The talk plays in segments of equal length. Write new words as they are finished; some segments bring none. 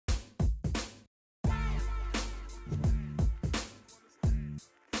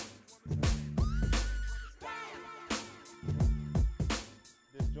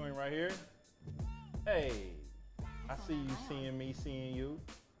joint right here. Hey, I see you seeing me, seeing you.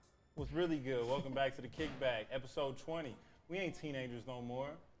 What's really good? Welcome back to the Kickback, episode 20. We ain't teenagers no more.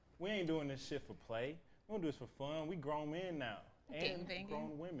 We ain't doing this shit for play. We don't do this for fun. We grown men now. And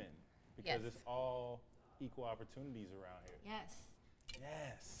grown women. Because it's all equal opportunities around here. Yes.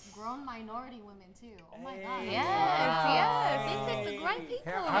 Yes. Grown minority women too. Oh my God. Yes, yes. These are the grown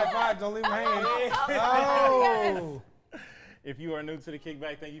people. High five, don't leave them hanging. Oh. If you are new to the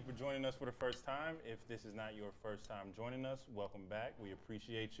Kickback, thank you for joining us for the first time. If this is not your first time joining us, welcome back. We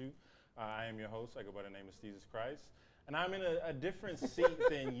appreciate you. I am your host. I go by the name of Eyelust Eyewear. And I'm in a different seat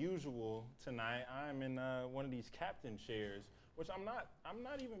than usual tonight. I'm in one of these captain chairs, which I'm not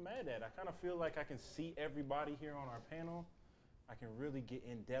even mad at. I kind of feel like I can see everybody here on our panel. I can really get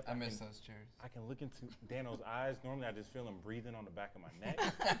in depth. I miss those chairs. I can look into Dano's eyes. Normally I just feel him breathing on the back of my neck.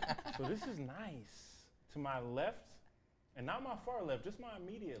 So this is nice. To my left, and not my far left, just my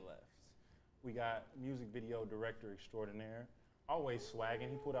immediate left, we got music video director extraordinaire, always swagging.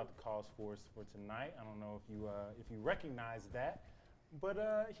 He pulled out the calls for us for tonight. I don't know if you recognize that, but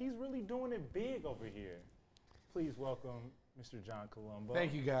he's really doing it big over here. Please welcome Mr. John Colombo.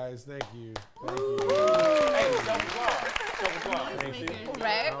 Thank you, guys. Thank you. Thank you. you. Hey, self-applause. Self-applause.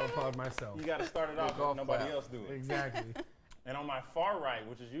 Right. I'll applaud myself. You got to start it off if nobody else do it. Exactly. And on my far right,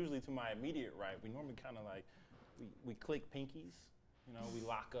 which is usually to my immediate right, we normally kind of like, we click pinkies. You know, we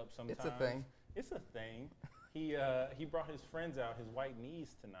lock up sometimes. It's a thing. It's a thing. He brought his friends out, his white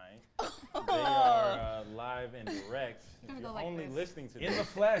knees tonight. They are live and direct. If you're only listening to this. In the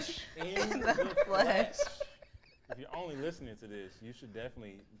flesh. In the flesh. If you're only listening to this, you should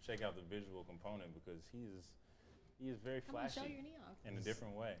definitely check out the visual component because he is very flashy show your knee off. in a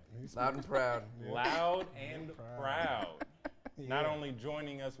different way. Loud and proud. Loud and proud. Yeah. Not only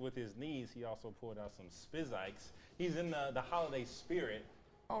joining us with his knees, he also pulled out some Spizikes. He's in the holiday spirit.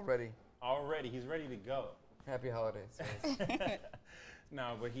 Already. He's ready to go. Happy holidays.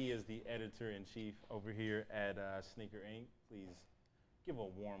 No, but he is the editor-in-chief over here at snkrINC. Please give a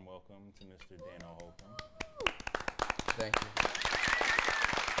warm welcome to Mr. Dano Holcomb. Thank you.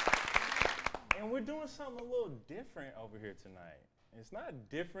 And we're doing something a little different over here tonight. It's not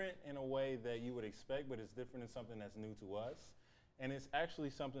different in a way that you would expect, but it's different in something that's new to us. And it's actually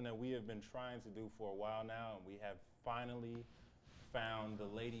something that we have been trying to do for a while now, and we have finally found the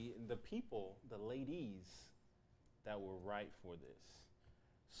ladies that were right for this.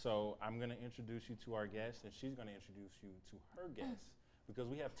 So I'm gonna introduce you to our guest, and she's gonna introduce you to her guest, because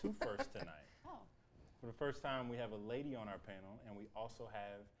we have two firsts tonight. Oh. For the first time, we have a lady on our panel, and we also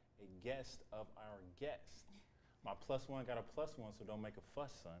have a guest of our guest. My +1 got a +1, so don't make a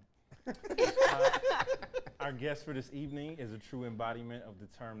fuss, son. Our guest for this evening is a true embodiment of the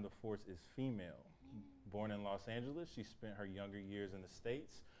term "the force is female." Born in Los Angeles, she spent her younger years in the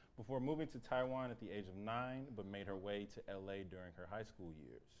States before moving to Taiwan at the age of 9, but made her way to LA during her high school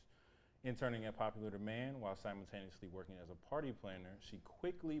years. Interning at Popular Demand while simultaneously working as a party planner, she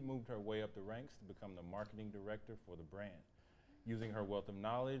quickly moved her way up the ranks to become the marketing director for the brand. Using her wealth of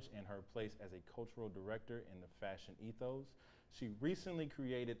knowledge and her place as a cultural director in the fashion ethos, she recently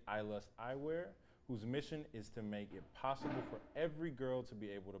created Eyelust Eyewear, whose mission is to make it possible for every girl to be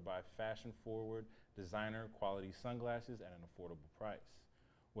able to buy fashion-forward, designer-quality sunglasses at an affordable price.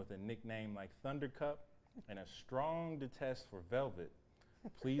 With a nickname like Thundercup and a strong detest for velvet,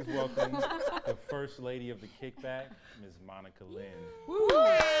 please welcome the First Lady of the Kickback, Ms. Monica Lynn. Woo!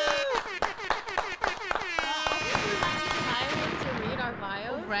 To read our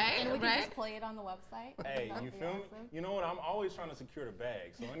bios, and we can just play it on the website. Hey, you feel me? Awesome. You know what? I'm always trying to secure the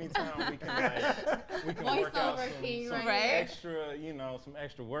bag. So anytime we can work out some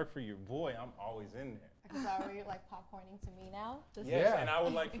extra work for your boy, I'm always in there. So are you like popcorning to me now? Yes, and I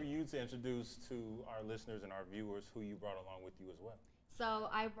would like for you to introduce to our listeners and our viewers who you brought along with you as well. So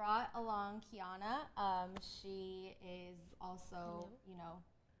I brought along Kiona. She is also,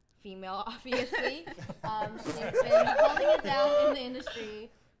 female, obviously. She's been holding it down in the industry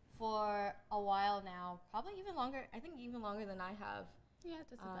for a while now, probably even longer. I think even longer than I have. Yeah,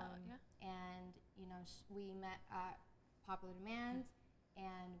 just about. Yeah. And we met at Popular Demand,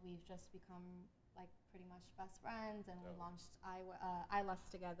 and we've just become like pretty much best friends. And we launched Eyelust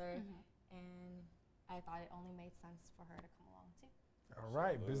together, and I thought it only made sense for her to come along too. All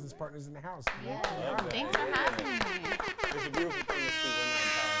right, business partners in the house. Yeah. Thanks for having me. It's a beautiful thing to see women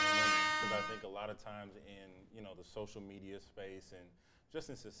empowering women, because I think a lot of times in the social media space and just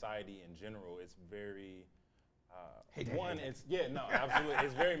in society in general, it's very absolutely,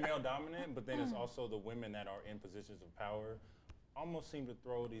 it's very male dominant, but then it's also the women that are in positions of power almost seem to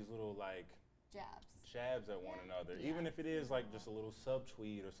throw these little like jabs at one another. Even if it is like just a little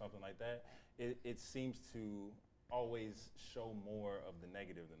subtweet or something like that, it seems to always show more of the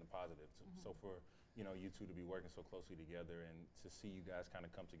negative than the positive. So for you two to be working so closely together and to see you guys kind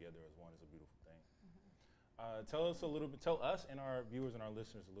of come together as one is a beautiful thing. Tell us and our viewers and our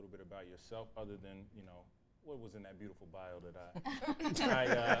listeners a little bit about yourself, other than what was in that beautiful bio that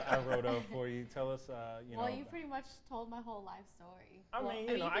I wrote up for you. Tell us, Well, you pretty much told my whole life story. I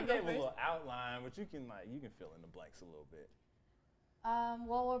mean, I gave a little outline, but you can fill in the blanks a little bit.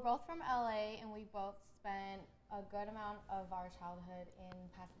 Well, we're both from LA, and we both spent a good amount of our childhood in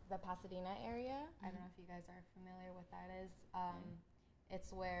the Pasadena area. I don't know if you guys are familiar with that is.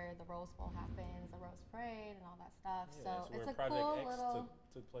 It's where the Rose Bowl happens, the Rose Parade, and all that stuff. Yeah, so it's a Project cool X little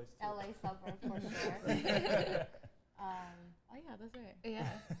took place too. LA suburb for sure. Oh yeah, that's right.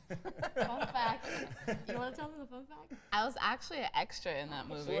 Yeah. Fun fact. You want to tell them the fun fact? I was actually an extra in that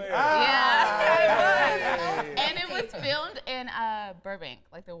movie. Swear. Yeah, I was. And it was filmed in Burbank,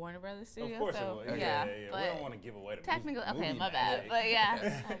 like the Warner Brothers studio. Of course so, it was. Yeah. We But don't want to give away the technically, movie okay, my magic. bad. But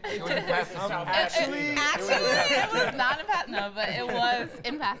yeah. It was in Pasadena. Actually, it was not in Pasadena. No, but it was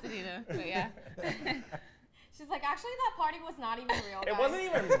in Pasadena. But yeah. She's like, actually, that party was not even real. It guys. wasn't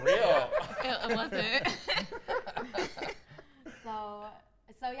even real. It wasn't.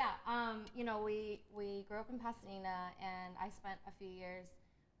 So yeah, we grew up in Pasadena, and I spent a few years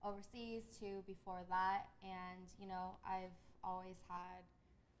overseas too before that, and I've always had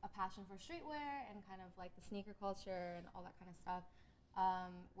a passion for streetwear and kind of like the sneaker culture and all that kind of stuff,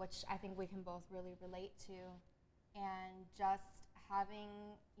 which I think we can both really relate to, and just having,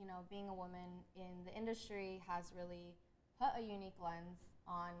 being a woman in the industry has really put a unique lens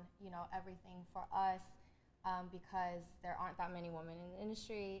on, everything for us, because there aren't that many women in the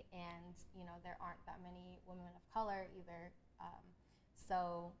industry, and, there aren't that many women of color either.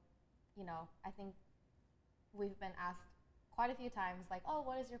 So, I think we've been asked quite a few times, like, oh,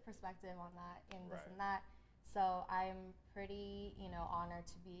 what is your perspective on that and this and that? So I'm pretty, honored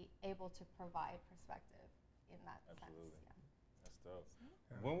to be able to provide perspective in that sense. Yeah. That's dope.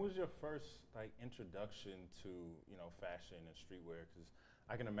 When was your first introduction to fashion and streetwear? Because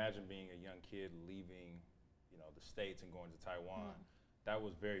I can imagine being a young kid leaving the States and going to Taiwan. That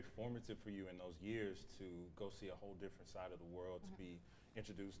was very formative for you in those years to go see a whole different side of the world, to be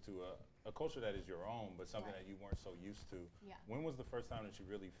introduced to a culture that is your own, but something that you weren't so used to. Yeah. When was the first time that you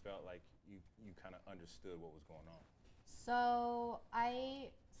really felt like you kind of understood what was going on? So I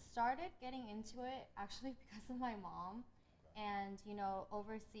started getting into it actually because of my mom. And,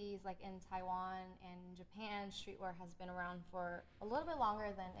 overseas, like in Taiwan and Japan, streetwear has been around for a little bit longer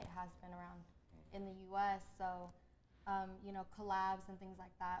than it has been around in the US. So, collabs and things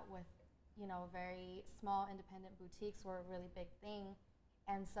like that with, very small independent boutiques were a really big thing.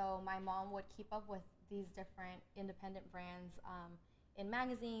 And so my mom would keep up with these different independent brands in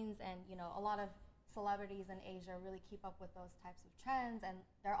magazines, and, a lot of celebrities in Asia really keep up with those types of trends, and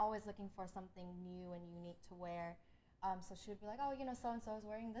they're always looking for something new and unique to wear. So she would be like, oh, so-and-so is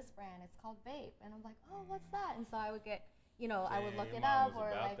wearing this brand. It's called Bape. And I'm like, oh, what's that? And so I would get, I would look it up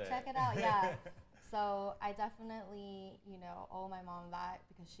or check it out. Yeah. So I definitely, owe my mom that,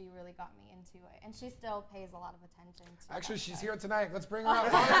 because she really got me into it. And she still pays a lot of attention to Actually, that she's stuff. here tonight. Let's bring her out.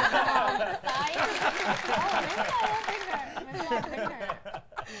 Maybe I'll bring her,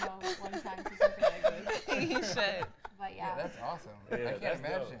 one time to something like this. You should. But Yeah, that's awesome. Yeah, I can't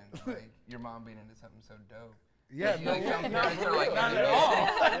that's imagine your mom being into something so dope. Yeah, no, Some parents are not at all.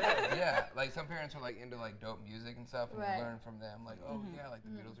 Yeah, some parents are into dope music and stuff, and you learn from them. Like, oh yeah,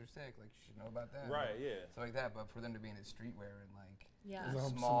 the Beatles are sick. Like, you should know about them. Right. Yeah. So like that, but for them to be into streetwear and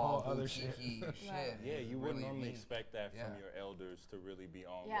Some small other shit. Right. Yeah, you wouldn't really normally neat. expect that from your elders to really be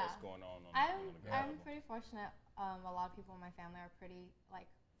on Yeah. what's going on the I'm ground. pretty fortunate. A lot of people in my family are pretty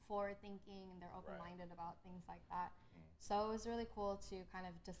forward thinking, and they're open minded about things like that. So it was really cool to kind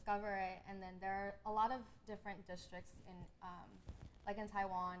of discover it. And then there are a lot of different districts in in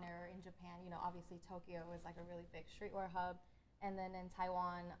Taiwan or in Japan. Obviously Tokyo is a really big streetwear hub, and then in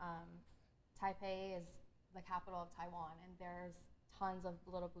Taiwan, Taipei is the capital of Taiwan, and there's tons of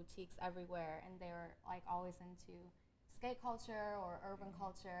little boutiques everywhere, and they're always into skate culture or urban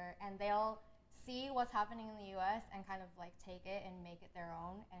culture, and they'll see what's happening in the US and kind of take it and make it their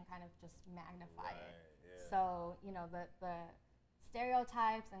own and kind of just magnify it. Yeah. So, the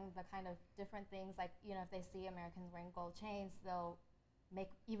stereotypes and the kind of different things, if they see Americans wearing gold chains, they'll make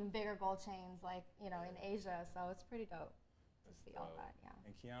even bigger gold chains in Asia. So it's pretty dope to see all that, yeah.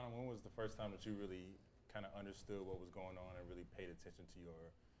 And Kiona, when was the first time that you really kind of understood what was going on and really paid attention to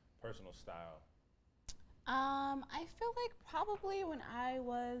your personal style? I feel like probably when I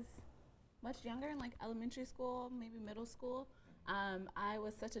was much younger, in like elementary school, maybe middle school, I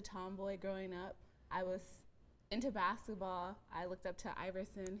was such a tomboy growing up. I was into basketball. I looked up to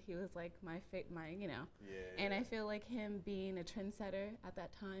Iverson. He was like my you know. Yeah. And I feel like him being a trendsetter at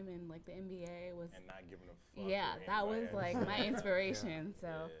that time in like the NBA was. And not giving a fuck. Yeah, that was like my inspiration. So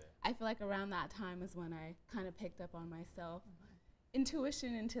Yeah. I feel like around that time is when I kind of picked up on myself.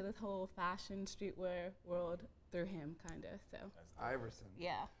 Intuition into the whole fashion streetwear world through him, kind of. So. Iverson.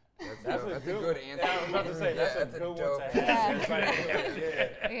 Yeah. That's a good answer. Yeah, I was about to say, that's a good one dope to have.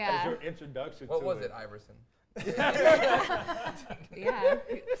 Yeah. That's your introduction What to was it, Iverson? Yeah,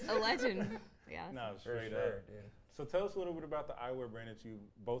 a legend. Yeah. No, For straight sure, up. dude. So tell us a little bit about the eyewear brand that you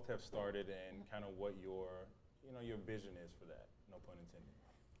both have started and kind of what your vision is for that. No pun intended.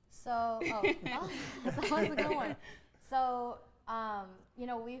 So, that was a good one. So,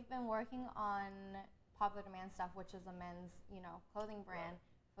 we've been working on Popular Demand stuff, which is a men's, clothing brand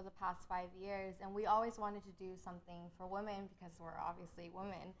for the past 5 years. And we always wanted to do something for women because we're obviously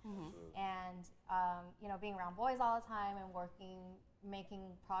women. Mm-hmm. And, being around boys all the time and making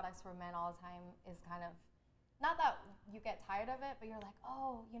products for men all the time is kind of, not that you get tired of it, but you're like,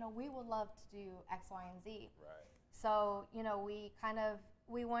 oh, we would love to do X, Y, and Z. Right. So,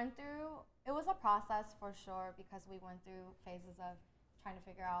 we went through, it was a process for sure because we went through phases of trying to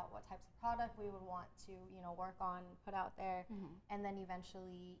figure out what types of product we would want to, work on, put out there. Mm-hmm. And then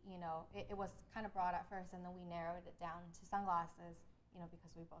eventually, it was kind of broad at first and then we narrowed it down to sunglasses,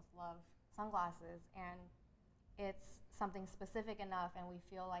 because we both love sunglasses. And it's something specific enough and we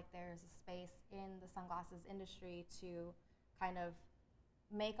feel like there's a space in the sunglasses industry to kind of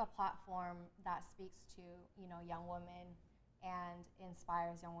make a platform that speaks to, young women and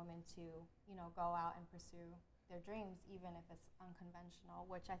inspires young women to, go out and pursue their dreams, even if it's unconventional,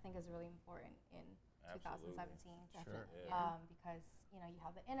 which I think is really important in Absolutely. 2017. Sure. Because, you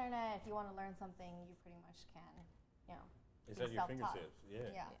have the internet. If you want to learn something, you pretty much can, It's be at your self-taught. fingertips.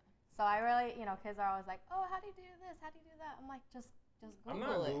 Yeah. So I really, kids are always like, oh, how do you do this? How do you do that? I'm like, just Google I'm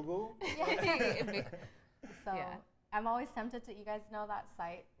not it. Google. So Yeah. I'm always tempted to, you guys know that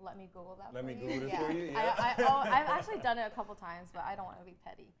site, let me Google that Let for me you. Google it for you, yeah. I've actually done it a couple times, but I don't want to be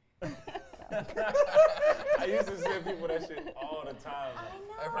petty. I used to send people that shit all the time. I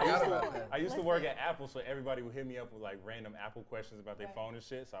know. I forgot about that. I used to work at Apple, so everybody would hit me up with like random Apple questions about their Right. phone and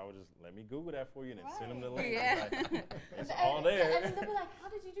shit. So I would just let me Google that for you and then send them the Right. link. Yeah. Like, it's all there. And then they'll be like, how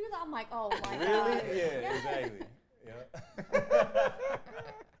did you do that? I'm like, oh my Really? God. Yeah, Yes. exactly. Yeah.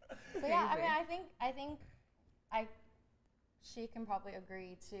 So yeah, I think she can probably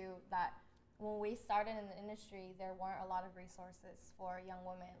agree too that when we started in the industry, there weren't a lot of resources for young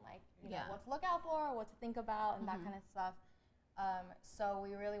women, like what to look out for, what to think about, and that kind of stuff. So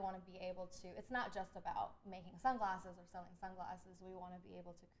we really want to be able to. It's not just about making sunglasses or selling sunglasses. We want to be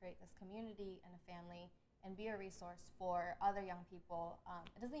able to create this community and a family and be a resource for other young people.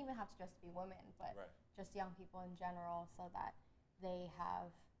 It doesn't even have to just be women, but Right. just young people in general, so that they have,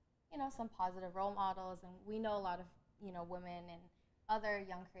 some positive role models. And we know a lot of, women and other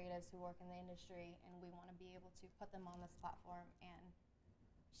young creatives who work in the industry, and we want to be able to put them on this platform and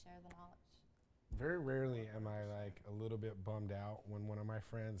share the knowledge. Very rarely am I like a little bit bummed out when one of my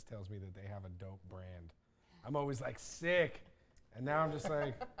friends tells me that they have a dope brand. I'm always like, sick. And now I'm just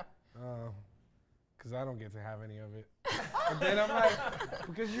like, because I don't get to have any of it. And then I'm like,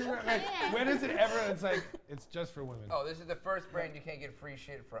 because you're like, when is it ever? It's like, it's just for women. Oh, this is the first brand you can't get free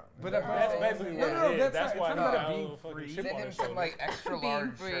shit from. But That's basically what it is. That's why it's not I about got a being little fucking free. chip Send on him his some shoulder. like extra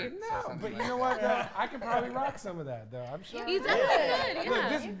large free. shirts. or No, something but you like know that. what? Though? I could probably rock some of that, though. I'm sure. You definitely could, Look,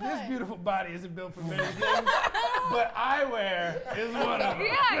 yeah. this beautiful body isn't built for many things, but eyewear is one of them.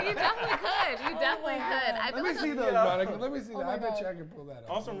 Yeah, you definitely could. You definitely could. I Let feel me like see a- those, Monica. Let me see Oh that. my I bet you God. I can pull that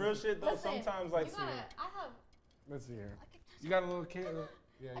On off. some real shit though, Listen, sometimes like you gotta, I have, Let's see here. You got a little kid.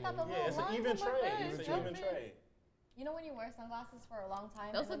 Yeah, I got the yeah, little it's an lines even on my trade. face, It's an even jumping. trade. You know when you wear sunglasses for a long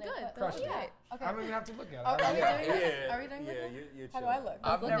time? Those and then look they good. put- Crush it. Yeah. Okay. I don't even have to look at it. Are we Yeah. doing this? Are we doing yeah, this? you're How do I chilling. look?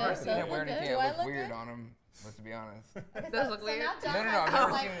 I've look never good. seen Those him wear look anything good. Do that I looks look weird good? on him. Let's be honest. Okay, Those look weird. now John No, no, has I've these,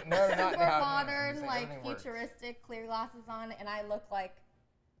 never like, seen it. No, not super now. modern, It like doesn't work. futuristic, clear glasses on, and I look like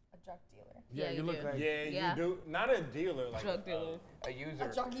a drug dealer. Yeah, Yeah, you you look do. like. Yeah, Yeah. you do. Not a dealer, like Drug dealer. A user.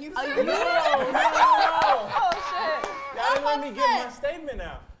 A drug user. Oh, you No, no, no. Oh shit! Y'all didn't let me get my upset. statement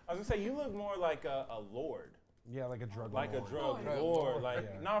out. I was gonna say you look more like a lord, Yeah, like a drug like lord. a drug Drug lord. lord. Like,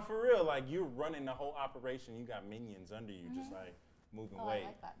 Yeah. nah, for real. Like you're running the whole operation. You got minions under you, just like moving Oh, I weight.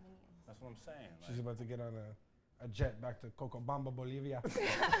 like that minions. That's what I'm saying. She's Like, about to get on a jet back to Cocobamba, Bolivia.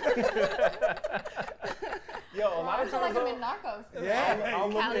 Yo, a lot I of feel times like I'm in Narcos. Yeah. I'll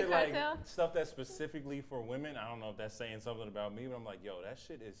look Cali at like cartel? stuff that's specifically for women. I don't know if that's saying something about me, but I'm like, yo, that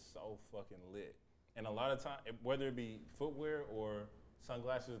shit is so fucking lit. And a lot of time, whether it be footwear or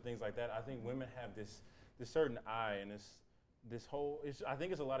sunglasses or things like that, I think women have this certain eye and this whole. I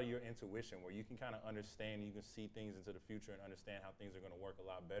think it's a lot of your intuition where you can kind of understand, you can see things into the future and understand how things are going to work a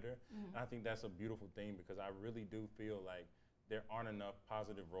lot better. And I think that's a beautiful thing because I really do feel like there aren't enough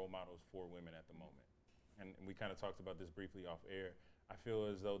positive role models for women at the moment. And we kind of talked about this briefly off air. I feel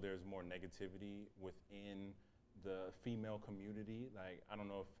as though there's more negativity within the female community. Like, I don't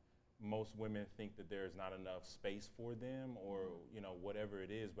know if most women think that there's not enough space for them or, you know, whatever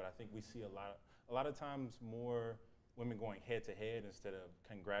it is, but I think we see a lot of times more women going head to head instead of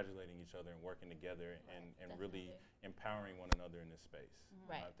congratulating each other and working together and really empowering one another in this space.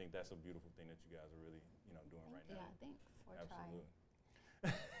 Right. I think that's a beautiful thing that you guys are really, you know, doing right now. Yeah, thanks. We're Absolutely.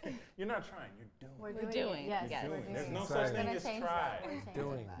 You're not trying, you're doing. We're We're doing. doing. Yes, Yes. we're Doing. There's doing. no Exciting. such thing We're as gonna change try. that. We're changing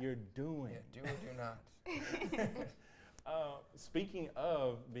Doing. that. You're doing. Yeah, do or do not. Speaking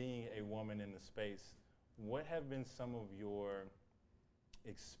of being a woman in the space, what have been some of your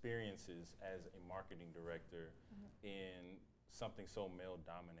experiences as a marketing director in something so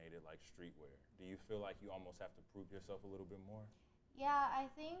male-dominated like streetwear? Do you feel like you almost have to prove yourself a little bit more? Yeah, I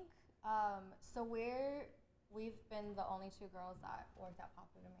think so. We've been the only two girls that worked at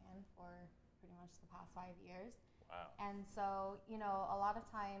Popular Demand for pretty much the past 5 years. Wow. And so, you know, a lot of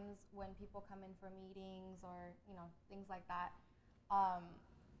times when people come in for meetings or, you know, things like that,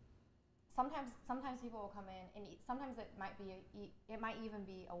 sometimes people will come in and sometimes it might even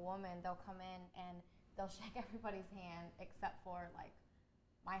be a woman. They'll come in and they'll shake everybody's hand except for like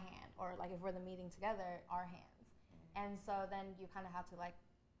my hand, or like if we're the meeting together, our hands. And so then you kind of have to like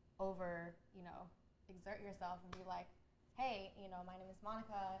exert yourself and be like, hey, you know, my name is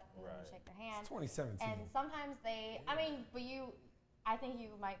Monica, and then you shake their hand. It's 2017. And sometimes I think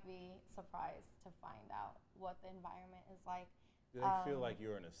you might be surprised to find out what the environment is like. Do they feel like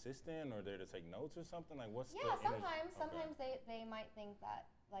you're an assistant or there to take notes or something? Like, what's the energy? Sometimes they might think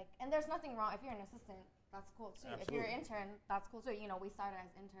that, like, and there's nothing wrong. If you're an assistant, that's cool too. Absolutely. If you're an intern, that's cool too. You know, we started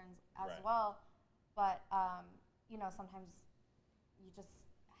as interns as Right. well. But, you know, sometimes you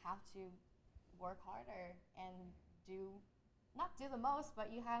just have to work harder and not do the most,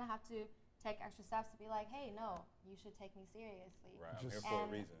 but you kind of have to take extra steps to be like, hey, no, you should take me seriously. Right, I'm here for a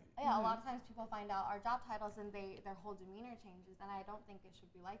reason. Yeah, a lot of times people find out our job titles and their whole demeanor changes, and I don't think it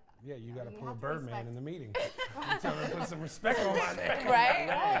should be like that. Yeah, you got to You pull a have to Birdman respect. in the meeting. You tell them to put some respect on my name.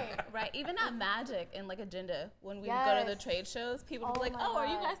 Right. Even at Magic and like Agenda, when we would go to the Yes. trade shows, people would Oh be like, my "Oh, are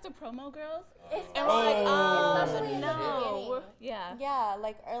you God. guys the promo girls?" Especially, And we're like, "Oh, especially in the beginning. no." Yeah. Yeah,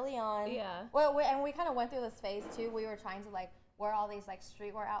 like early on. Yeah. Well, and we kind of went through this phase too. We were trying to like wear all these like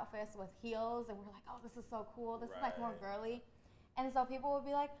streetwear outfits with heels, and we're like, oh, this is so cool. This is like more girly. And so people would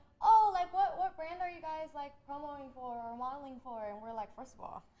be like, oh, like what brand are you guys like promoting for or modeling for? And we're like, first of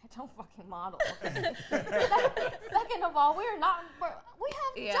all, I don't fucking model. Second of all, we have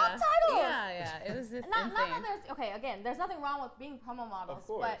job titles. Yeah. It was just Not insane. that there's nothing wrong with being promo models, Of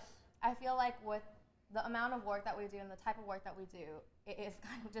course. but I feel like with the amount of work that we do and the type of work that we do, it is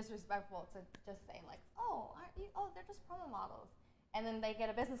kind of disrespectful to just say like, oh, they're just promo models. And then they get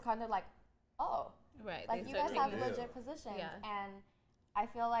a business card and they're like, oh, Right. like they you start guys have taking- legit positions. Yeah. And I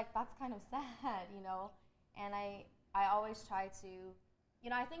feel like that's kind of sad, you know? And I always try to, you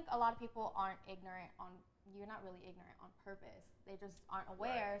know, I think a lot of people aren't ignorant you're not really ignorant on purpose. They just aren't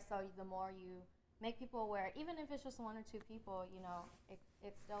aware. Right. So the more you make people aware, even if it's just one or two people, you know, it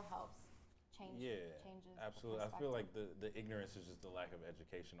still helps. Changes. Absolutely. I feel like the ignorance is just the lack of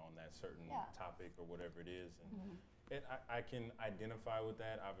education on that certain topic or whatever it is. And I can identify with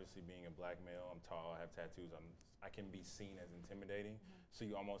that. Obviously, being a black male, I'm tall, I have tattoos. I can be seen as intimidating. So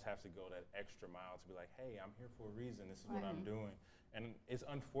you almost have to go that extra mile to be like, hey, I'm here for a reason. This is what I'm doing. And it's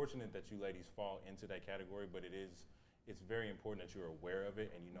unfortunate that you ladies fall into that category, but it's very important that you're aware of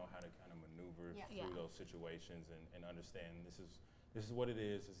it and you know how to kind of maneuver through those situations and understand this is what it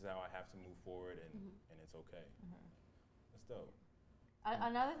is. This is how I have to move forward, and it's okay. That's dope.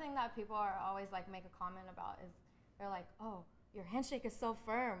 Another thing that people are always like make a comment about is they're like, oh, your handshake is so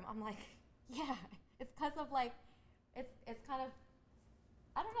firm. I'm like, yeah, it's because of like, it's kind of,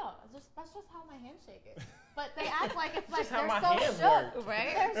 I don't know. That's just how my handshake is. But they act like it's like they're so shook.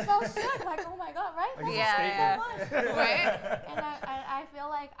 Right? They're so shook. Like, oh my God, right? Like Yeah. Right? And I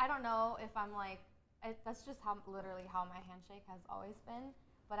feel like, I don't know if I'm like, that's just literally how my handshake has always been.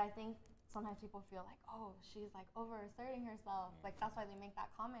 But I think sometimes people feel like, oh, she's like over-asserting herself. Like, that's why they make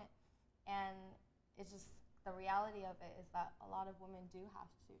that comment. And it's just, the reality of it is that a lot of women do have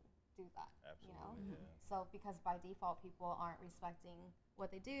to do do that. Absolutely, You know? So because by default people aren't respecting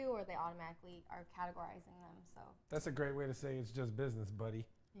what they do, or they automatically are categorizing them. So That's a great way to say it's just business, buddy.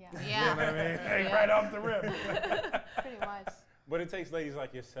 yeah, You know what I mean? Like, right off the rip. pretty much. But it takes ladies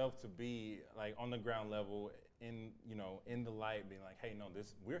like yourself to be like on the ground level, in in the light, being like, hey, no,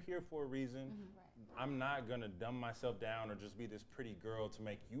 we're here for a reason. Right. I'm not gonna dumb myself down or just be this pretty girl to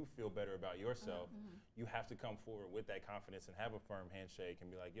make you feel better about yourself. You have to come forward with that confidence and have a firm handshake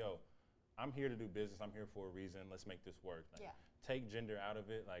and be like, yo, I'm here to do business. I'm here for a reason. Let's make this work. Like, take gender out of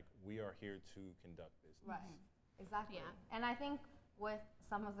it. Like, we are here to conduct business. Right. Exactly. Yeah. And I think with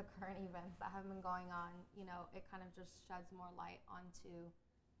some of the current events that have been going on, it kind of just sheds more light onto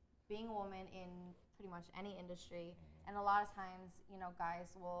being a woman in pretty much any industry. And a lot of times,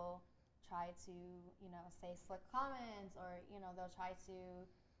 guys will try to, say slick comments, or, they'll try to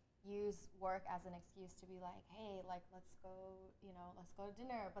use work as an excuse to be like, hey, like, let's go to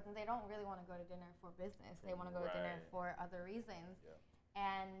dinner. But then they don't really want to go to dinner for business. They want to go to dinner for other reasons. Yeah.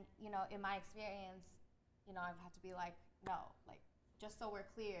 And, in my experience, I've had to be like, no, like, just so we're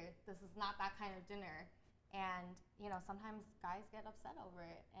clear, this is not that kind of dinner. And, sometimes guys get upset over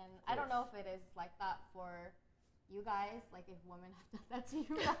it. And I don't know if it is like that for you guys, like if women have done that to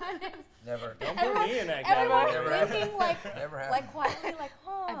you guys. Never. Don't put me in that category. Everyone's thinking like quietly, like,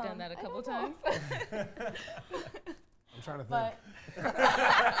 I've done that a couple times. I'm trying to think. But,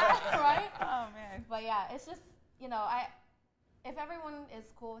 right? Oh, man. But yeah, it's just, if everyone is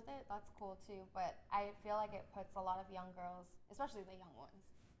cool with it, that's cool too. But I feel like it puts a lot of young girls, especially the young ones,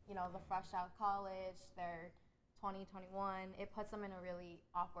 the fresh out of college, they're 20, 21, it puts them in a really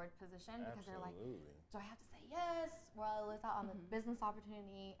awkward position because they're like, do I have to say yes? Well, I lose out on the business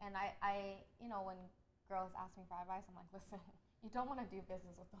opportunity. And I when girls ask me for advice, I'm like, listen, you don't want to do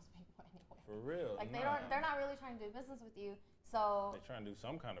business with those people anyway. For real. Like they're not really trying to do business with you. So they're trying to do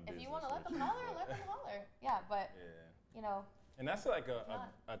some kind of business. If you want to let them holler, let them holler. Yeah, but And that's like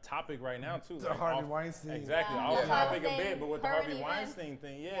a topic right now too. The like Harvey Weinstein. Exactly, Yeah. off That's what I topic was a bit, saying, but with the current Harvey events. Weinstein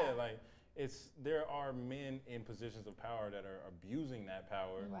thing, like there are men in positions of power that are abusing that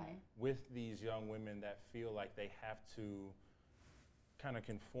power Right. with these young women that feel like they have to kind of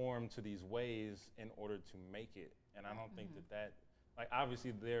conform to these ways in order to make it. And I don't think that like,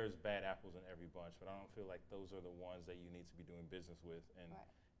 obviously there's bad apples in every bunch, but I don't feel like those are the ones that you need to be doing business with. And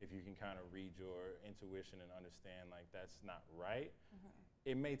if you can kind of read your intuition and understand like that's not right,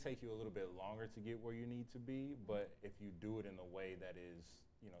 it may take you a little bit longer to get where you need to be, but if you do it in a way that is,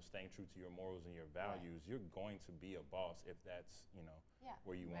 staying true to your morals and your values, you're going to be a boss if that's,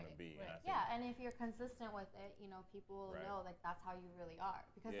 where you want to be. Right. And I think and if you're consistent with it, people will know like that's how you really are.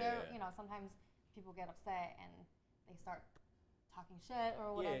 Because sometimes people get upset and they start talking shit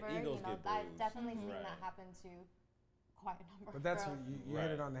or whatever. egos get I've bruised. definitely seen that happen to quite a number But of that's girls. you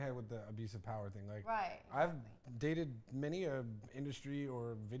hit it on the head with the abuse of power thing. Like, Right. I've dated many a industry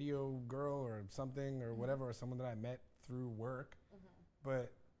or video girl or something or whatever, or someone that I met through work.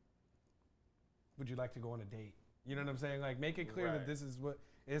 But would you like to go on a date? You know what I'm saying? Like, make it clear that this is what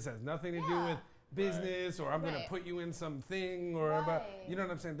this has nothing to do with business, or I'm gonna put you in something, or about, you know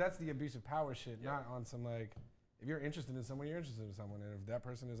what I'm saying? That's the abuse of power shit, not on some like. If you're interested in someone, you're interested in someone, and if that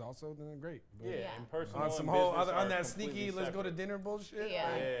person is also, then great. But in personal on some and whole business other, are on that completely sneaky, let's go to separate. dinner bullshit. Yeah.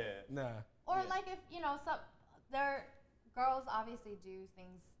 Like, nah. Or like if girls obviously do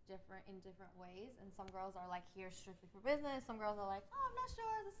things in different ways, and some girls are like here strictly for business. Some girls are like, oh, I'm not sure,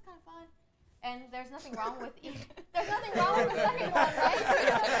 this is kind of fun. And there's nothing wrong with there's nothing wrong with the second one, right?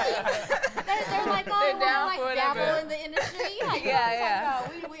 They're like, oh, They're we down want to for like whatever. dabble in the industry. Like, Yeah.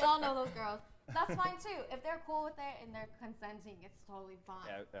 we all know those girls. That's fine too. If they're cool with it and they're consenting, it's totally fine.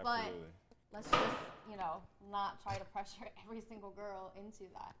 Absolutely. But let's just, not try to pressure every single girl into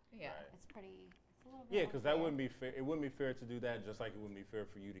that. Yeah. It's a little bit Yeah, because that unfair. wouldn't be fair. It wouldn't be fair to do that, just like it wouldn't be fair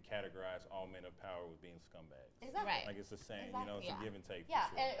for you to categorize all men of power with being scumbags. Exactly. Right. Like, it's the same, Exactly. it's a give and take. Yeah,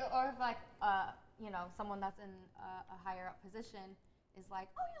 for sure. or if like someone that's in a higher up position is like,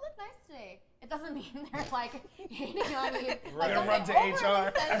 oh, you look nice today. It doesn't mean they're like hating on you. Like, Gonna don't run get to overly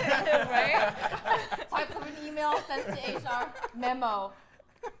HR. sensitive, right? Types of an email, sends to HR, memo.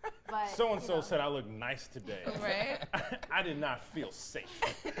 But So-and-so said I look nice today. Right? I did not feel safe.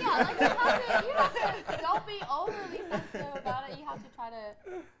 Yeah, like you have to don't be overly sensitive about it. You have to try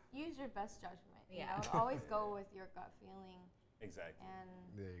to use your best judgment. You Yeah. know? Always go with your gut feeling. Exactly. And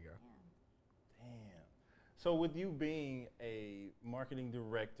There you go. Damn. So with you being a marketing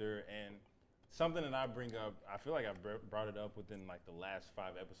director, and something that I bring up, I feel like I brought it up within like the last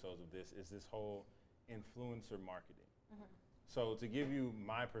 5 episodes of this, is this whole influencer marketing. So to give you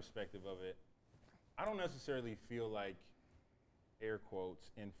my perspective of it, I don't necessarily feel like air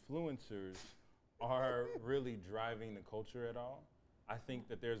quotes, influencers are really driving the culture at all. I think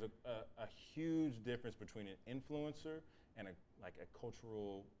that there's a huge difference between an influencer and a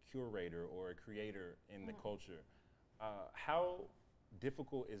cultural curator or a creator in the culture. How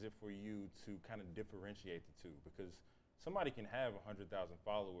difficult is it for you to kind of differentiate the two? Because somebody can have 100,000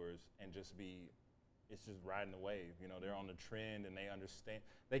 followers and just be, it's just riding the wave. You know, they're on the trend and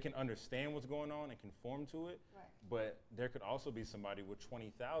they can understand what's going on and conform to it. Right. But there could also be somebody with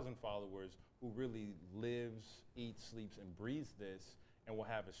 20,000 followers who really lives, eats, sleeps, and breathes this and will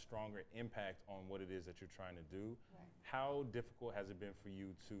have a stronger impact on what it is that you're trying to do. Right. How difficult has it been for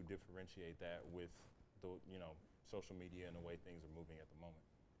you to differentiate that with the, social media and the way things are moving at the moment?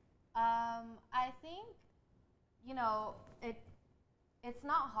 I think, it's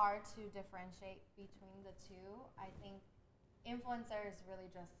not hard to differentiate between the two. I think influencers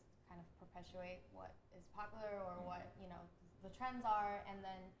really just kind of perpetuate what is popular or what, the trends are, and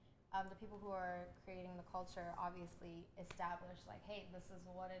then the people who are creating the culture obviously establish like, hey, this is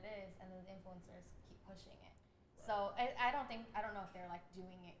what it is, and then the influencers keep pushing it. Right. So I don't know if they're like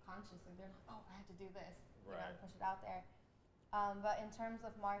doing it consciously. They're like, oh, I have to do this, right, push it out there. But in terms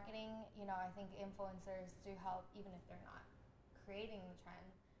of marketing, I think influencers do help even if they're not creating the trend.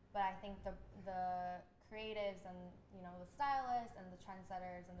 But I think the creatives and the stylists and the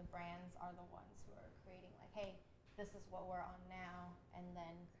trendsetters and the brands are the ones who are creating like, hey, this is what we're on now, and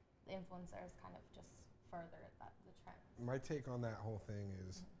then the influencers kind of just further the trends. My take on that whole thing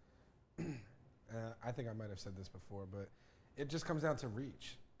is, I think I might have said this before, but it just comes down to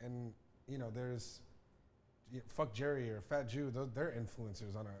reach. And there's Fuck Jerry or Fat Jew, they're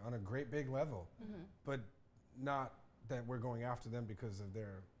influencers on a great big level, but not that we're going after them because of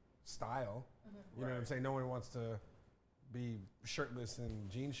their style. You know what I'm saying? No one wants to be shirtless in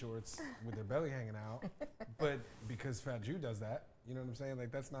jean shorts with their belly hanging out, but because Fat Jew does that, you know what I'm saying?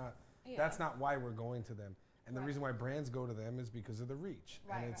 Like that's not why we're going to them. And the reason why brands go to them is because of the reach.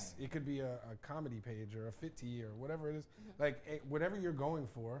 Right, and it could be a comedy page or a fit tee or whatever it is. Like whatever you're going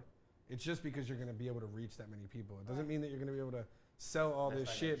for, it's just because you're going to be able to reach that many people. It doesn't mean that you're going to be able to sell all this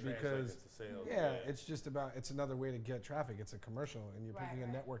shit because it's just it's another way to get traffic. It's a commercial and you're picking a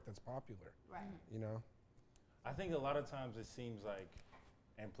network that's popular. Right. I think a lot of times it seems like,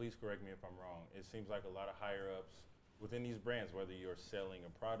 and please correct me if I'm wrong, it seems like a lot of higher ups within these brands, whether you're selling a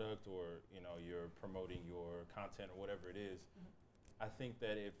product or you're promoting your content or whatever it is, I think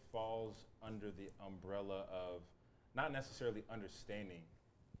that it falls under the umbrella of not necessarily understanding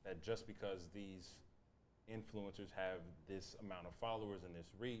that just because these influencers have this amount of followers and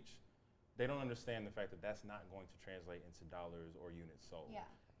this reach, they don't understand the fact that that's not going to translate into dollars or units sold. Yeah.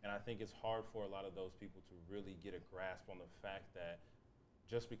 And I think it's hard for a lot of those people to really get a grasp on the fact that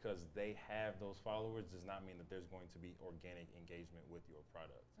just because they have those followers does not mean that there's going to be organic engagement with your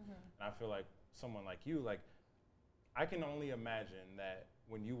product. And I feel like someone like you, I can only imagine that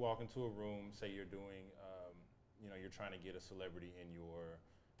when you walk into a room, say you're doing, you're trying to get a celebrity in your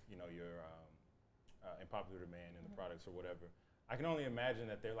in popular demand in the products or whatever, I can only imagine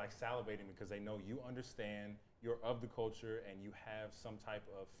that they're like salivating because they know you understand, you're of the culture, and you have some type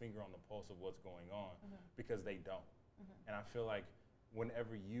of finger on the pulse of what's going on because they don't. And I feel like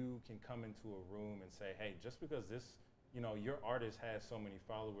whenever you can come into a room and say, hey, just because this, your artist has so many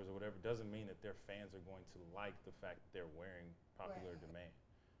followers or whatever, doesn't mean that their fans are going to like the fact that they're wearing popular demand.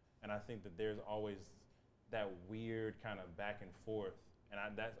 And I think that there's always that weird kind of back and forth. And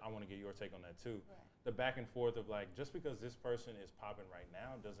I want to get your take on that too. Right. The back and forth of like, just because this person is popping right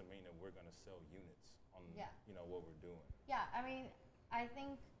now doesn't mean that we're going to sell units on what we're doing. Yeah, I mean, I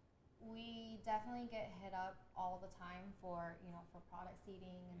think we definitely get hit up all the time for product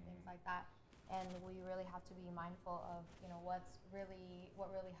seeding and things like that, and we really have to be mindful of what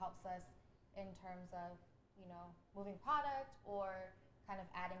really helps us in terms of moving product or kind of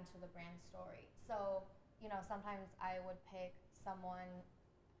adding to the brand story. So sometimes I would pick someone,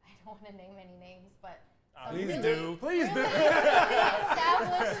 I don't want to name any names, but please do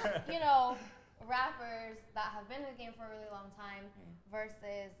established rappers that have been in the game for a really long time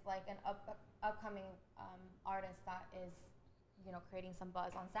versus like an upcoming artist that is creating some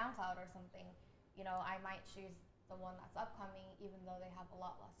buzz on SoundCloud or something. I might choose the one that's upcoming even though they have a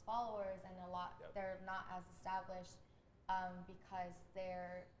lot less followers and they're not as established because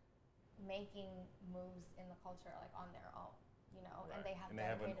they're making moves in the culture like on their own. And they have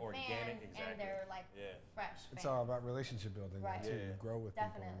an organic fans, and they're like fresh fans. It's all about relationship building, right? Too. You grow with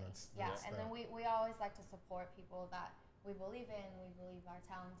Definitely. people. And and then we always like to support people that we believe in, we believe are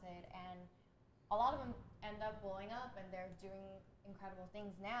talented, and a lot of them end up blowing up, and they're doing incredible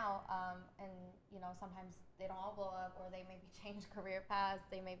things now, and you know, sometimes they don't all blow up, or they maybe change career paths.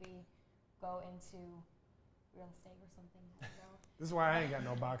 They maybe go into real estate or something. I don't know. This is why I ain't got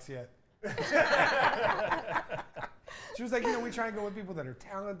no box yet. She was like, you know, we try and go with people that are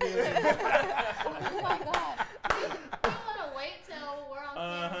talented. Oh my God. You want to wait till we're on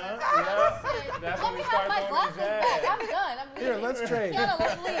camera? Yeah. That's when we start my throwing glasses these back. ads. I'm done. I'm leaving. Here, let's trade. Kiana,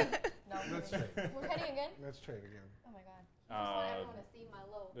 let's leave. No, Let's trade. we're heading again? Let's trade again. Oh my God. I just want everyone to see my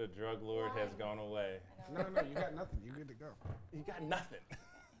little. The drug lord has gone away. No, you got nothing. You good to go. You got nothing.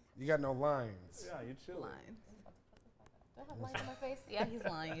 You got no lines. Yeah, you're chilling. Lines. Do I have lines on my face? Yeah, he's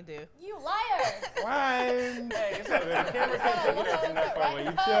lying. You do. You liar! Lines. Hey, it's okay. The camera can't take it up from that far away.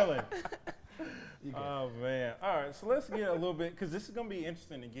 You chilling. You good. Oh man. All right, so let's get a little bit, because this is gonna be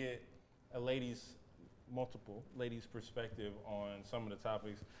interesting to get multiple ladies' perspective on some of the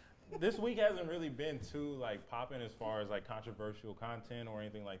topics. This week hasn't really been too like popping as far as like controversial content or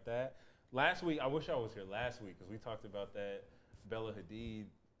anything like that. Last week, I wish I was here last week because we talked about that Bella Hadid.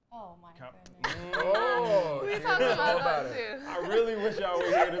 Oh my goodness. Oh, We here's talked all about about that it. too. I really wish y'all were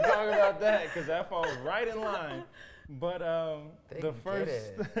here to talk about that because that falls right in line. But They the get first,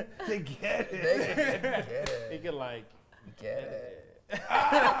 it. They get They it. get he it. could like Get it.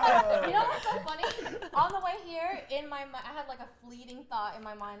 You know what's so funny? On the way here, in my mind, I had like a fleeting thought in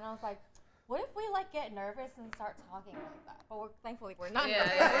my mind, and I was like, what if we like get nervous and start talking like that? But thankfully we're not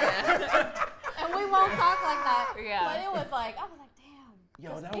nervous. Yeah. And we won't talk like that. Yeah. But it was like, I was like, damn. Yo,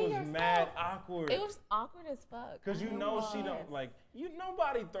 just that be was yourself. mad awkward. It was awkward as fuck. Cause you It know she was. don't like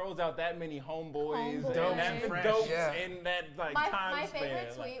nobody throws out that many homeboys Homeboys. and that Fresh. dopes Yeah. in that like My time span.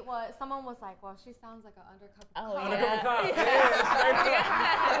 favorite Like, tweet was, someone was like, well, she sounds like an undercover Oh, cop. Undercover yeah. cop.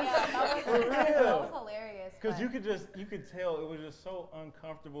 Yeah, that was hilarious. Because but- you could tell it was just so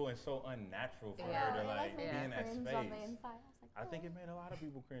uncomfortable and so unnatural for Yeah. her to it, like be made in me that cringe on the space. inside. I was like, I think oh. it made a lot of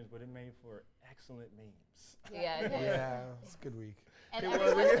people cringe, but it made for excellent memes. Yeah, it Yeah. did. Yeah, it's a good week. And It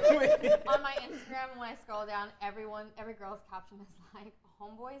everyone, was. on my Instagram, when I scroll down, every girl's caption is like,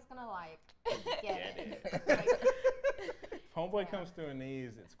 homeboy's gonna like get it. Like, If homeboy Yeah. comes through in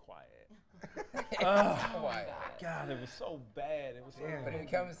these, it's quiet. Oh my God, it was so bad. It was so Damn. But if he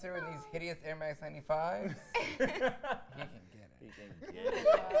bad. comes through in these hideous Air Max 95s, he can get He it. can get it.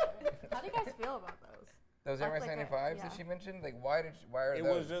 how do you guys feel about those? Those Air Max That's like a- 95s yeah. that she mentioned, like why are It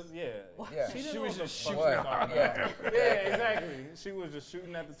those? was just, yeah. Yeah. She, She didn't was know just what the shooting. fuck she was talking Yeah. about. Yeah, exactly. She was just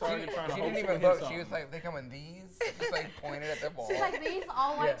shooting at the target trying to She hope didn't she even would hit look. She something. was like, they come in these, just like pointed at the ball. She's like, these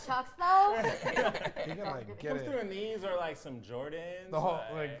all white Yeah. chucks though? You can like get Comes through it. in these or like some Jordans. The whole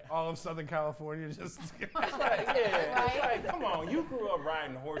like all of Southern California just. It's like, yeah, Right? it's like, come on, you grew up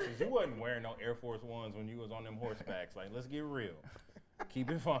riding horses. You wasn't wearing no Air Force Ones when you was on them horsebacks. Like, let's get real. Keep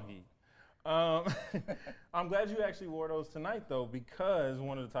it funky. I'm glad you actually wore those tonight, though, because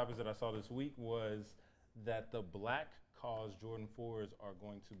one of the topics that I saw this week was that the Black Cause Jordan 4s are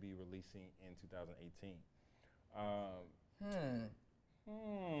going to be releasing in 2018.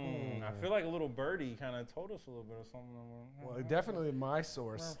 I feel like a little birdie kind of told us a little bit of something. Well, definitely my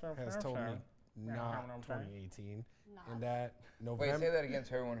source has told me not 2018, and that Wait, November, say that again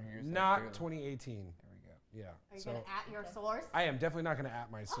to everyone who hears. not 2018. There we go. Yeah. Are you So gonna at your source? I am definitely not going to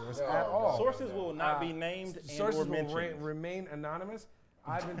at my source No, at all. Sources will not be named and Sources or will mentioned. remain anonymous.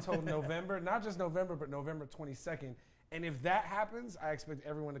 I've been told November, not just November, but November 22nd. And if that happens, I expect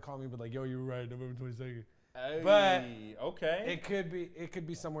everyone to call me and be like, "Yo, you were right, November 22nd." Hey, But okay. It could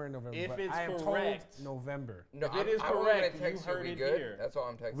be somewhere in November. If but it's I am correct. told November. No, If it is I'm only correct, gonna text you heard we it good? here. That's all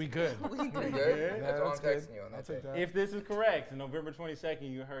I'm texting. We good. We good? good? That's all I'm that's good. texting you on I'll that take day. that. If this is correct, November 22nd,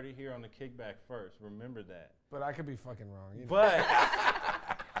 you heard it here on the Kickback first. Remember that. But I could be fucking wrong. You know? But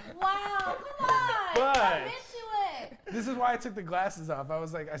Wow, come on! But- I'm into it. This is why I took the glasses off. I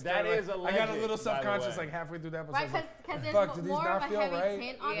was like, I started, That is like, I got a alleged, little by the self-conscious way. like halfway through the episode. Right, I was like, because there's fuck, do these more not of a feel heavy right?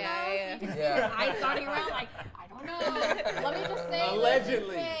 tint on Yeah, those. yeah. You can see Yeah. your eyes darting around like, I don't know. Let me just say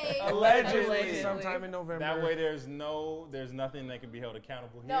Allegedly. this is fake. Allegedly. sometime in November. that way there's nothing that can be held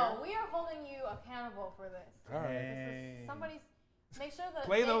accountable here. No, we are holding you accountable for this. All right. This Dang. is somebody's. Make sure that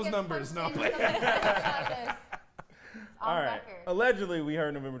Play it those gets numbers. punched No, in. play- Somebody's gonna try this. It's on All right. record. Allegedly, we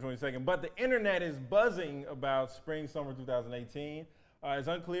heard November 22nd, but the internet is buzzing about spring, summer 2018. It's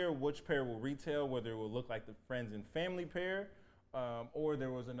unclear which pair will retail, whether it will look like the friends and family pair, or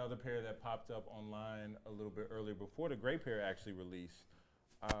there was another pair that popped up online a little bit earlier before the gray pair actually released.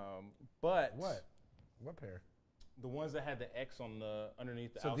 But What pair? the ones that had the X on the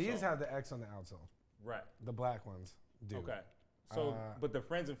underneath the So outsole. these have the X on the outsole. Right. The black ones do. Okay. So, but the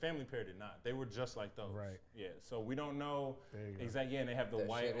friends and family pair did not. They were just like those. Right. Yeah. So we don't know exactly. Yeah, and they have the That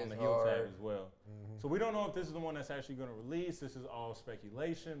white shit on the is heel tab hard. as well. So we don't know if this is the one that's actually going to release. This is all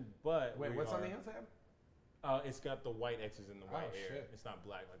speculation. But Wait, what's on the heel tab? It's got the white X's in the white Oh, air. shit. It's not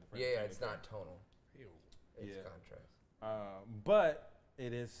black like the friends. Yeah, and family it's pair. not tonal. Ew. It's Yeah. contrast. But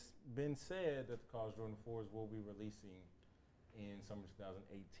it has been said that the Cause Jordan 4s will be releasing in summer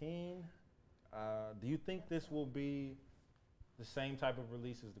 2018. Do you think this will be the same type of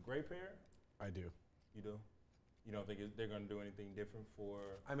release as the gray pair? I do. You do? You don't think they're going to do anything different for?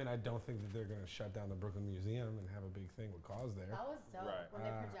 I mean, I don't think that they're going to shut down the Brooklyn Museum and have a big thing with Cause there. That was dope Right. when they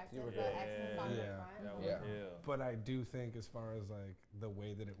projected were the dope. X's on the Yeah. front. That was Yeah. ill. But I do think, as far as like the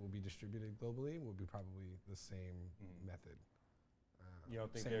way that it will be distributed globally, will be probably the same method. You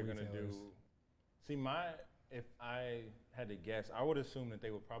don't think Same they're going to retailers. do? See, if I had to guess, I would assume that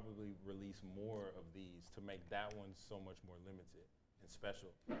they would probably release more of these to make that one so much more limited and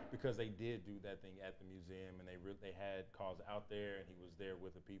special, because they did do that thing at the museum, and they had Cause out there, and he was there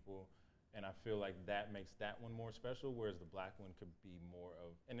with the people, and I feel like that makes that one more special, whereas the black one could be more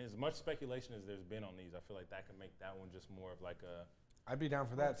of. And as much speculation as there's been on these, I feel like that could make that one just more of like a. I'd be down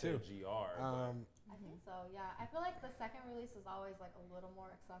for that too. GR. I think so, yeah. I feel like the second release is always like a little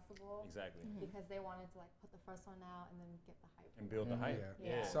more accessible Exactly. because they wanted to like put the first one out and then get the hype. And build the hype.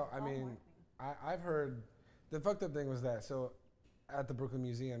 Yeah. Yeah. So I It's all mean, marketing. I've heard the fucked up thing was that so at the Brooklyn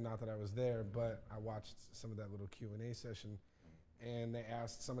Museum, not that I was there, but I watched some of that little Q&A session, and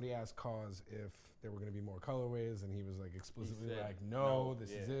somebody asked Cause if there were going to be more colorways, and he was like explicitly said like, no, no,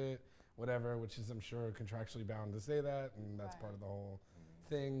 this yeah. is it, whatever, which is I'm sure contractually bound to say that, and that's part of the whole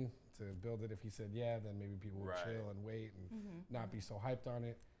thing to build it. If he said yeah, then maybe people would Right. chill and wait and not be so hyped on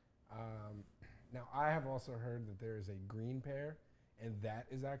it. Now I have also heard that there is a green pair, and that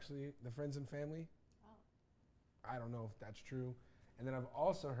is actually the friends and family. I don't know if that's true. And then I've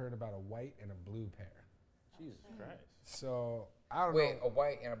also heard about a white and a blue pair. Jesus Christ. So I don't Wait, know. a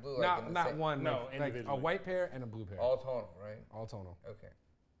white and a blue, like in the Not same, one. No, like a individually. white pair and a blue pair. all tonal, right? All tonal. Okay.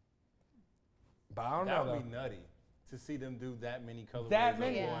 But I don't That know would though. be nutty to see them do that many colorways. That of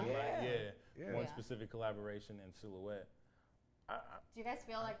many? one, Yeah. like, Yeah. one Yeah. specific collaboration and silhouette. Do you guys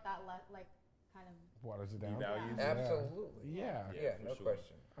feel like that like kind of Waters it down. Devalues. Yeah. Absolutely. Yeah. Yeah, for no sure.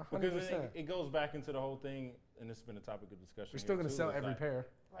 question. Because 100%. it goes back into the whole thing, and this has been a topic of discussion. We're still here gonna too, sell is every like- pair.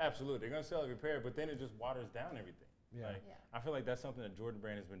 Absolutely, they're gonna sell every pair, but then it just waters down everything. Yeah. Like, I feel like that's something that Jordan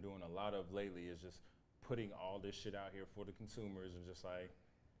Brand has been doing a lot of lately, is just putting all this shit out here for the consumers, and just like,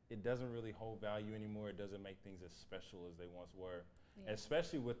 it doesn't really hold value anymore. It doesn't make things as special as they once were,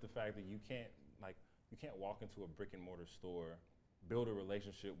 especially with the fact that you can't walk into a brick and mortar store, build a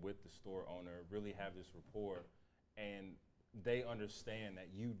relationship with the store owner, really have this rapport, and they understand that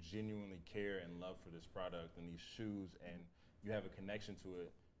you genuinely care and love for this product and these shoes, and you have a connection to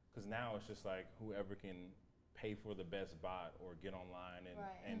it. Because now it's just like whoever can pay for the best bot or get online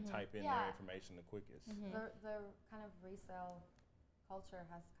and type in their information the quickest. the kind of resale culture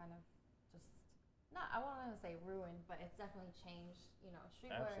has kind of just I want to say ruined, but it's definitely changed,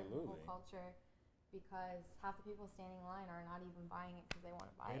 streetwear and the whole Absolutely. culture, because half the people standing in line are not even buying it because they want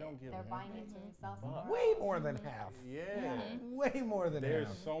to buy They it. don't give They're one buying it to resell somewhere Way else. more than half. Yeah. Way more than There's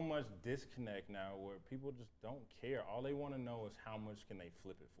half. so much disconnect now where people just don't care. All they want to know is how much can they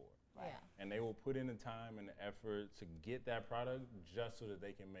flip it for. Right. And they will put in the time and the effort to get that product just so that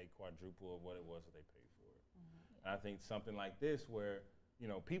they can make quadruple of what it was that they paid for it. And I think something like this where,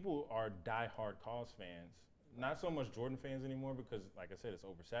 people are diehard Cause fans, not so much Jordan fans anymore because, like I said, it's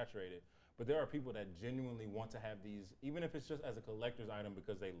oversaturated. But there are people that genuinely want to have these, even if it's just as a collector's item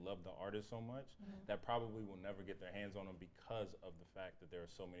because they love the artist so much, that probably will never get their hands on them because of the fact that there are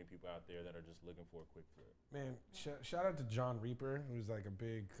so many people out there that are just looking for a quick flip. Man, shout out to John Reaper, who's like a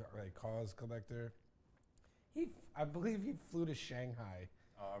big Cause collector. I believe he flew to Shanghai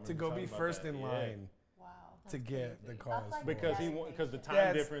to go be first in line Wow. to get the Cause. like Because Yeah. because the time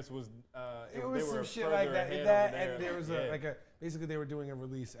That's- difference was It was some shit like that, and there was basically they were doing a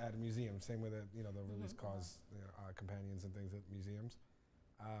release at a museum, same way that the release Cause companions and things at museums.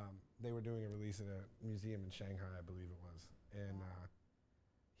 They were doing a release at a museum in Shanghai, I believe it was, and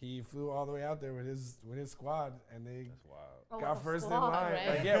he flew all the way out there with his squad, and they That's wild. Oh, got with a first in squad, line. right?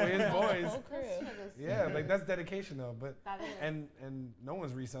 Like, yeah, with his boys. Whole crew. Yeah, like that's dedication though. But That is. and no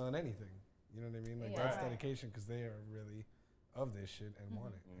one's reselling anything. You know what I mean? Like Yeah. that's Right. dedication because they are really of this shit and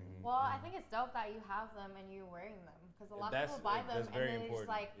want it. And Well, I think it's dope that you have them and you're wearing them, because a lot of That's- people buy them that's and very then they just important,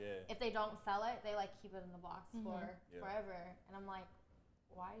 like, yeah. if they don't sell it, they like keep it in the box for Yeah. forever. And I'm like,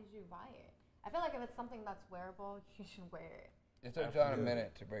 why did you buy it? I feel like if it's something that's wearable, you should wear it. It took John a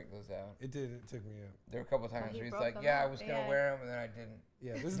minute to break those down. It did. It took me a. There were a couple times he where he's broke like, them "Yeah, I up, was gonna yeah. wear them, and then I didn't."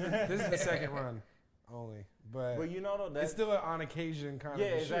 Yeah, this is the second run only, but But you know, though, that's it's still an on occasion kind yeah,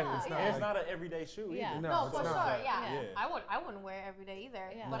 of a shoe. exactly. It's Yeah. not It's like, not an everyday shoe Yeah. either. No, No, it's for not. sure. Yeah. Yeah. I wouldn't wear it every day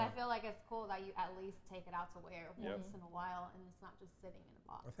either. Yeah. But I No. feel like it's cool that you at least take it out to wear Yep. once in a while, and it's not just sitting in a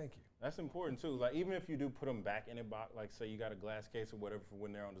box. oh, thank you. That's important too. Like even if you do put them back in a box, like say you got a glass case or whatever for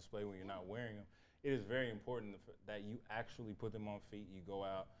when they're on display when you're not wearing them, it is very important that you actually put them on feet. You go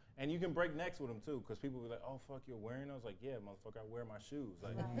out and you can break necks with them too, because people be like, "Oh fuck, you're wearing those?" Like, yeah, motherfucker, I wear my shoes.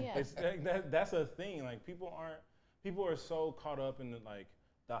 Like, Right. Yeah. it's that's a thing. Like people are so caught up in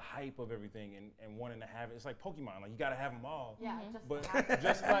the hype of everything and wanting to have it. It's like Pokemon. Like you gotta have them all. Yeah, Mhm. just But to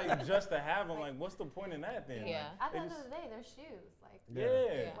have it. just to have them, like, what's the point in that then? Yeah. At the They end just- of the day, they're shoes. Like, Yeah.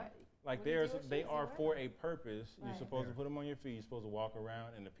 Yeah. what- Like what do you do there's, with they shoes? You are wear for them. a purpose. You're Right. supposed to Yeah. put them on your feet. You're supposed to walk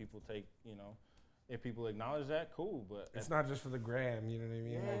around, and if people take, if people acknowledge that, cool. But It's not just for the gram. You know what I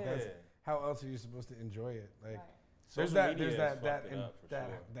mean? Like that's how else are you supposed to enjoy it? Like Right. there's Social that media there's has that fucked it up for that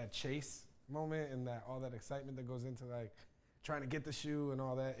sure. that chase moment and that all that excitement that goes into like trying to get the shoe and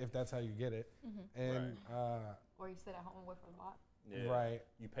all that if that's how you get it. And Or you sit at home and wait for the box. Yeah. right.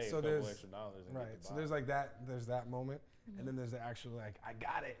 You pay So a couple there's- extra dollars. And Right. Get the So there's box. like that moment, and then there's the actual like I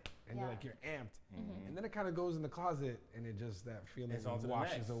got it, and you're Yeah. like you're amped, Mhm. and then it kind of goes in the closet, and it just that feeling It's on to the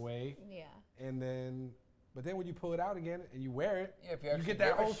washes next. away, Yeah. and then but then when you pull it out again and you wear it, Yeah, if you actually get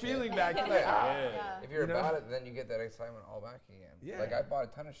that give a whole shit. feeling back. You're like, ah. Yeah. If you're You know? about it, then you get that excitement all back again. Yeah. Like I bought a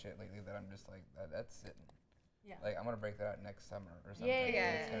ton of shit lately that I'm just like that's sitting. Yeah. Like I'm gonna break that out next summer or something. Yeah, and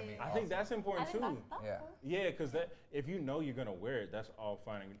yeah, it's gonna yeah, be yeah. I awesome. think that's I important think too. that's Yeah. cool. Yeah, because that if you know you're gonna wear it, that's all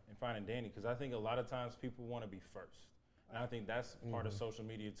fine and dandy. Because I think a lot of times people want to be first, and I think that's part of social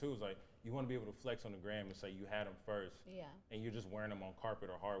media too. Is like you want to be able to flex on the gram and say you had them first, Yeah. and you're just wearing them on carpet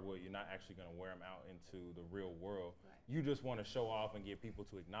or hardwood. You're not actually gonna wear them out into the real world. Right. You just want to show off and get people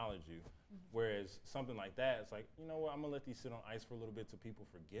to acknowledge you. Whereas something like that, it's like, you know what, I'm gonna let these sit on ice for a little bit so people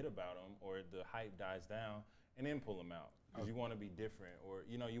forget about them or the hype dies down, and then pull them out. Because you want to be different, or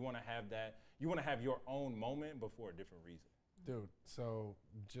you want to have that. You want to have your own moment, but for a different reason. Dude, so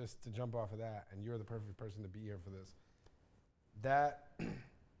just to jump off of that, and you're the perfect person to be here for this. That,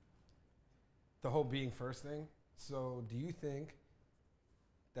 the whole being first thing. So, do you think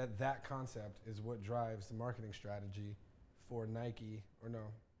that that concept is what drives the marketing strategy for Nike, or no?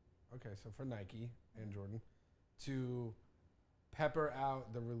 Okay, so for Nike and Jordan to pepper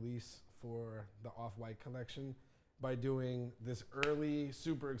out the release for the Off-White collection by doing this early,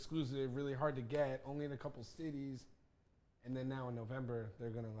 super exclusive, really hard to get, only in a couple cities, and then now in November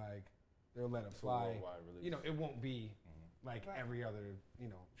they'll let it It's a fly. worldwide release. It won't be like Right. every other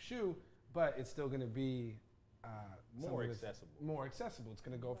shoe, but it's still gonna be More something that's accessible. More accessible. It's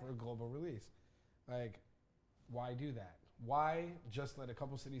gonna go for a global release. Like, why do that? Why just let a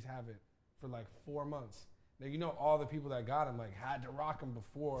couple cities have it for like 4 months? Now all the people that got them like had to rock them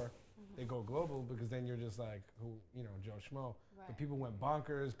before they go global, because then you're just like Joe Schmo. But Right. people went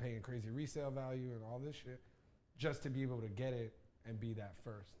bonkers, paying crazy resale value and all this shit just to be able to get it and be that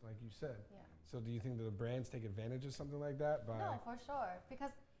first, like you said. Yeah. So do you think that the brands take advantage of something like that by? No, for sure.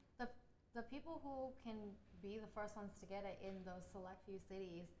 Because the people who can be the first ones to get it in those select few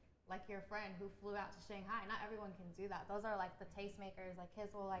cities, like your friend who flew out to Shanghai, not everyone can do that. Those are like the tastemakers. Like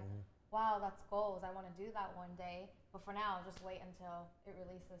kids will like, wow, that's goals. I want to do that one day. But for now, just wait until it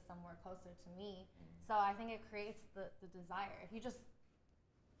releases somewhere closer to me. So I think it creates the desire. If you just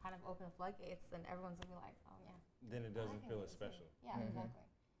kind of open the floodgates, then everyone's gonna be like, oh yeah. Then it I doesn't can feel do as it too. special. Yeah, Mhm. exactly.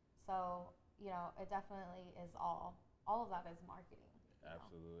 So it definitely is all of that is marketing. you know.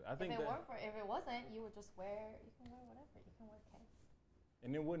 Absolutely. I think If it wasn't, you would just wear. You can wear whatever. You can wear kids.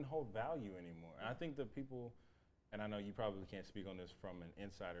 and it wouldn't hold value anymore. And I think that people, and I know you probably can't speak on this from an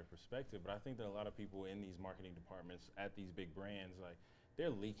insider perspective, but I think that a lot of people in these marketing departments at these big brands, like, they're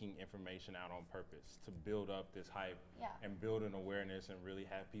leaking information out on purpose to build up this hype Yeah. and build an awareness and really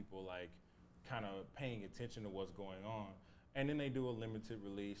have people like kind of paying attention to what's going on. And then they do a limited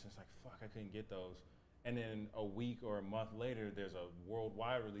release, and it's like, fuck, I couldn't get those. And then a week or a month later, there's a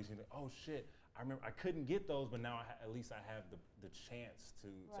worldwide release, and you're like, oh shit, I remember I couldn't get those, but now at least I have the chance to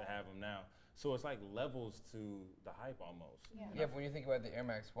Right. have them now. So it's like levels to the hype almost. Yeah. Yeah, but when you think about the Air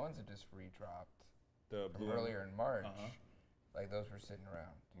Max ones that just redropped The from blue earlier in March, Uh-huh. like those were sitting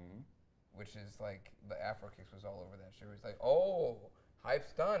around, Mhm. which is like the Afro Kicks was all over that shit. It was like, oh,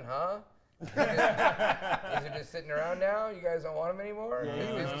 hype's done, huh? Is it just sitting around now? You guys don't want them anymore? Yeah,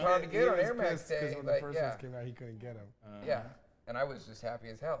 It was he hard to get on Air Max Because Day. when the Like, first yeah, ones came out, he couldn't get them. yeah. And I was just happy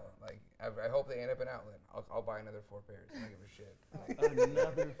as hell. Like, I hope they end up in outlet. I'll buy another 4 pairs. I don't give a shit.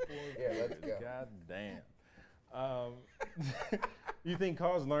 Another 4 Yeah, let's go. God damn. You think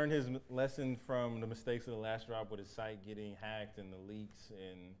Cause learned his lesson from the mistakes of the last drop with his site getting hacked and the leaks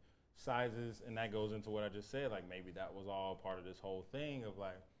and sizes, and that goes into what I just said, like maybe that was all part of this whole thing of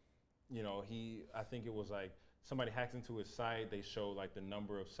like, you know, I think it was like somebody hacked into his site, they showed like the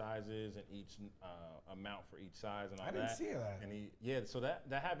number of sizes and each amount for each size and all that. I didn't see that. And so that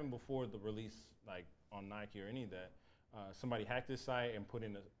happened before the release, like on Nike or any of that. Somebody hacked his site and put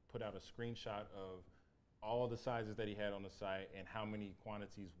out a screenshot of all the sizes that he had on the site and how many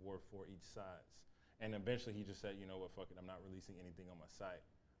quantities were for each size. And eventually he just said, you know what, fuck it, I'm not releasing anything on my site.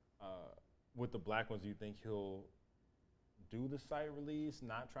 With the black ones, do you think he'll do the site release,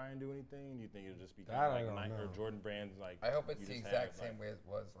 not try and do anything? Do you think it'll just be kind of like Nike or Jordan brands? Like I hope it's the exact same way it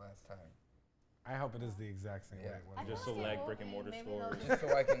was last time. I hope it is the exact same way it was. Just select brick and mortar stores. Just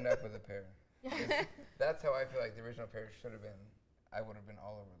so I can end up with a pair. That's how I feel like the original pair should have been. I would have been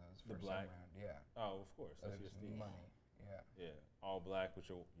all over those for some round. Yeah. Oh, of course. That's just money. Yeah. Yeah. All black with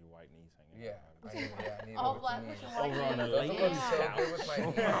your white knees hanging. Yeah. I need all black with your white over on the knees. ladies' so good with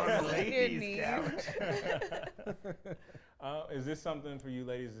my ladies' couch. Is this something for you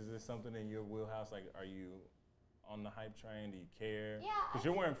ladies? Is this something in your wheelhouse? Like, are you on the hype train? Do you care? Yeah. Because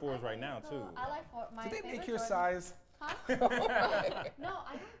you're wearing fours right now, too. I like four. My Do they make favorite your Jordan- size? Huh? No,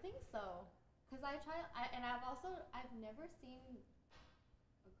 I don't think so. Because I've never seen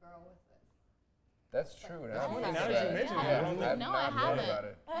a girl with this. That's true. That's Now funny. Now that you mention it, I don't think. No, I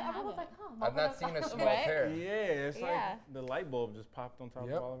haven't. Everyone's like, huh. I've not seen a small Right? pair. Yeah, it's Yeah. like the light bulb just popped on top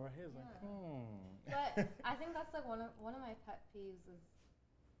of all of our heads. Like, But I think that's like one of my pet peeves is,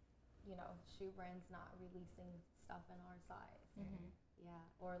 you know, shoe brands not releasing stuff in our size. Mm-hmm. Yeah,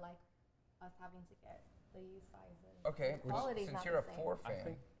 or like us having to get the used sizes. Okay, Quality's since not you're a the same. 4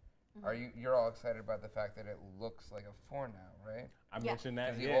 fan, you're all excited about the fact that it looks like a 4 now, right? I mentioned that.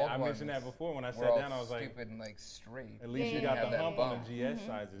 'Cause the Yeah, old I mentioned that ones before when I were sat all down. I was like, stupid and like straight. at least Yeah, you got yeah, the yeah. hump on the bump. GS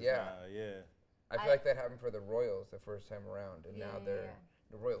sizes. Yeah. Now. Yeah. I feel like that happened for the Royals the first time around, and now they're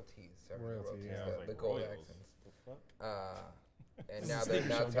the royalties. Sorry, Royalties, Yeah, I was the like, gold Royals. accents. The fuck? And now it's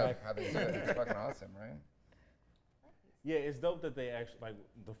how they do it. It's fucking awesome, right? Yeah, it's dope that they actually, like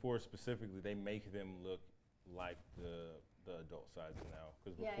the fours specifically, they make them look like the adult sizes now.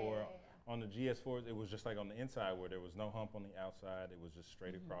 Because before, on the GS4s, it was just like on the inside where there was no hump on the outside. It was just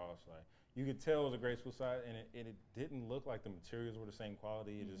straight across. Like you could tell it was a graceful size, and it didn't look like the materials were the same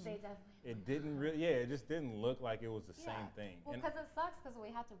quality. It just, They definitely. it didn't really, it just didn't look like it was the same thing. Well, And because it sucks because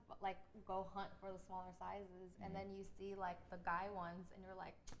we have to like go hunt for the smaller sizes, and then you see like the guy ones, and you're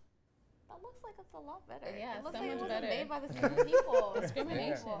like, that looks like it's a lot better. Yeah, it looks so like it much wasn't better. made by the same people.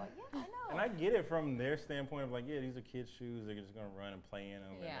 Discrimination. Yeah, I know. And I get it from their standpoint of like, yeah, these are kids' shoes. They're just gonna run and play in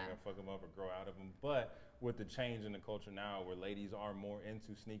them, and Yeah. they're gonna fuck them up or grow out of them. But with the change in the culture now, where ladies are more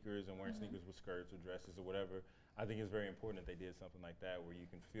into sneakers and wearing sneakers with skirts or dresses or whatever, I think it's very important that they did something like that, where you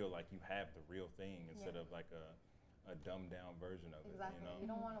can feel like you have the real thing instead of like a dumbed down version of Exactly. it. You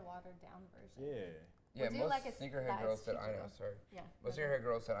don't want a watered down version. Yeah. Yeah, Would you most like it sneakerhead that girls is that I cheaper? know, sorry. Yeah. Most sneakerhead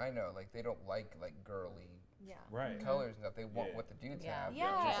girls that I know, like they don't like girly Yeah. Right. colors and stuff. They want Yeah. what the dudes Yeah. have.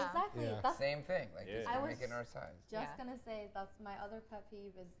 Yeah, They're just exactly. Yeah. That's same thing. Like Yeah. just I make was it in our size. just gonna say that's my other pet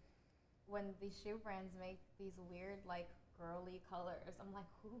peeve is when these shoe brands make these weird like girly colors. I'm like,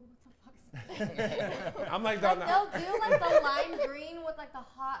 who the fuck's this? I'm like, Like they'll do like the lime green with like the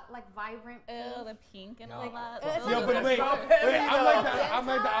hot like vibrant Ew, pink. the pink and No. all that. It's Yeah, like but the wait, so I'm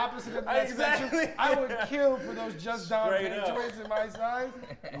like the opposite of that Exactly. spectrum. I would kill for those just down Straight pant up. joints in my size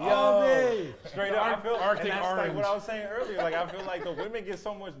Yo, all day. Straight up, I feel Arctic and that's like orange. what I was saying earlier. Like I feel like the women get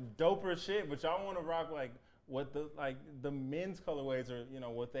so much doper shit, but y'all want to rock like what the men's colorways are,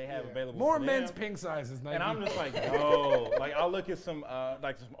 what they have available. More for them. men's pink sizes, Nike. And I'm just like, no. Like I'll look at some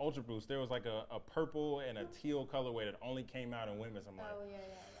Ultra Boost. There was like a purple and a teal colorway that only came out in women's. I'm like, Oh yeah.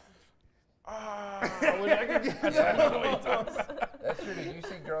 I wish I could get that. That's true. Dude. You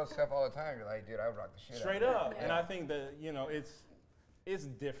see girls stuff all the time. You're like, dude, I would rock the shit Straight out of up. it. And Yeah. I think that, it's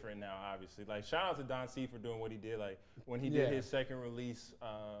different now, obviously. Like, shout out to Don C for doing what he did. Like, when he did his second release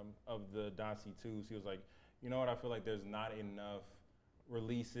of the Don C 2s, he was like, you know what, I feel like there's not enough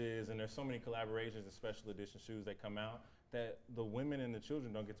releases and there's so many collaborations and special edition shoes that come out that the women and the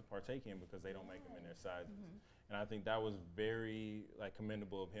children don't get to partake in because they don't make them in their sizes. And I think that was very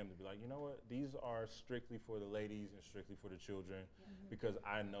commendable of him to be like, you know what, these are strictly for the ladies and strictly for the children because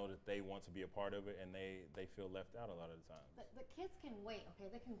I know that they want to be a part of it and they feel left out a lot of the time. The kids can wait, okay?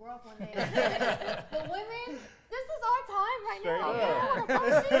 They can grow up one day. The women, this is our time right Straight now. up. Okay? I want to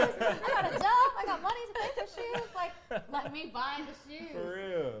buy shoes. I got a job. I got money to pay for shoes. Like, let me buy the shoes. For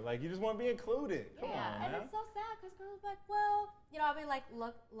real. Like, you just want to be included. Come Yeah, on, and man. it's so sad because girls are like, well, I'll be like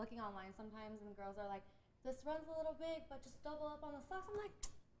looking online sometimes and the girls are like, this runs a little big, but just double up on the socks. I'm like,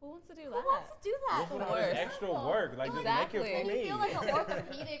 Who wants to do who that? wants to do that? This one is extra work. Like, just make it Exactly. for And you me. feel like an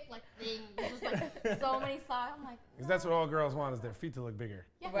orthopedic like thing. It's just like so many socks. I'm like, Because that's what all girls want, is their feet to look bigger.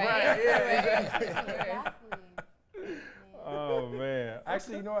 yeah, Right, yeah, exactly. exactly. Oh man.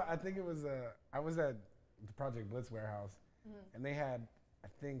 Actually, you know what? I think it was, I was at the Project Blitz warehouse, and they had, I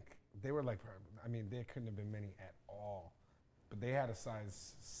think, they were like, I mean, there couldn't have been many at all, but they had a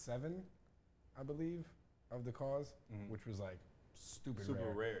size 7, I believe, of the cause, which was like super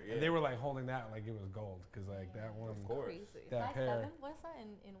rare. Yeah. And they were like holding that like it was gold, because like that one, Of course. Crazy. that Size pair, 7? What's that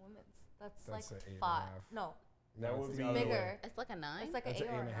in women's? That's That's like a 8.5. 5. No, That it's would the be other way. bigger. It's like a 9. It's like That's an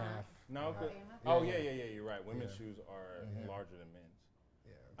an 8 or 8.5. No. Oh, Good. 8.5? Oh Yeah. yeah. You're right. Women's Yeah. shoes are larger than men's.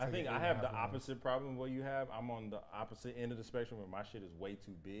 Yeah, it's I like think an I have the 8.5 ounce. opposite problem what you have. I'm on the opposite end of the spectrum where my shit is way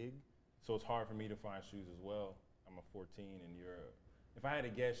too big, so it's hard for me to find shoes as well. I'm a 14 and you're, if I had to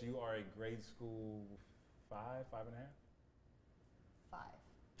guess, you are a grade school 5, 5.5. 5.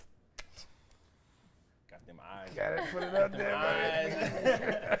 Got them eyes. Got it, put it up Them there. eyes.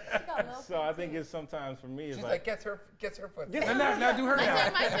 She got little So I feet, think too. it's sometimes for me. It's She's like, like, gets her foot. Now do her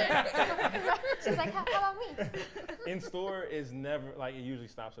now. My turn. She's like, how about me? in store is never like, it usually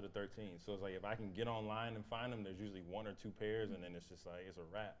stops at a 13. So it's like if I can get online and find them, there's usually 1 or 2 pairs, and then it's just like it's a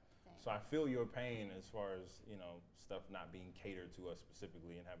wrap. So I feel your pain as far as, you know, stuff not being catered to us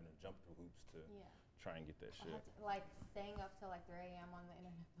specifically and having to jump through hoops to Yeah. try and get that I shit. had to, like staying up till like 3 a.m. on the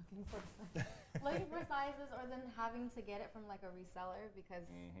internet looking for sizes, or then having to get it from like a reseller because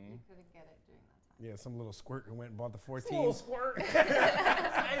you couldn't get it during that time. Yeah, some little squirt who went and bought the Little 14. squirt.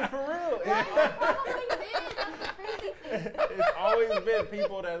 Hey, for real. Probably did. That's the crazy thing. It's always been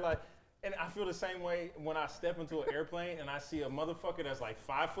people that like, and I feel the same way when I step into an airplane and I see a motherfucker that's like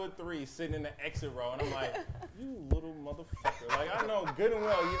 5'3" sitting in the exit row, and I'm like, you little motherfucker. Like, I know good and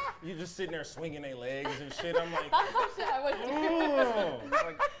well you just sitting there swinging their legs and shit. I'm like, That's some shit I would do.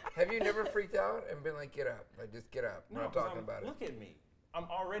 like, Have you never freaked out and been like, get up? Like, just get up. We're no, not 'cause talking about it. look at me. I'm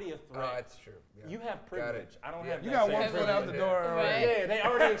already a Oh, threat. that's true. Yeah. You have privilege. I don't have You that got same one foot privilege. out the door Right. already. Yeah, they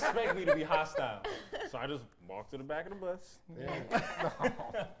already expect me to be hostile. So I just walk to the back of the bus.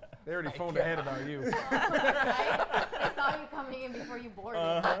 They already phoned ahead about you. I saw you coming in before you boarded.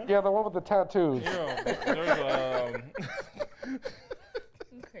 Yeah, the one with the tattoos. You know, there's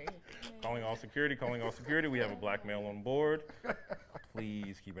Crazy. calling all security, calling all security. We have a black male on board.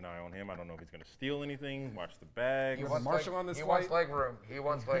 Please keep an eye on him. I don't know if he's going to steal anything. Watch the bag. He Was wants Marshall on this he flight? wants leg room. He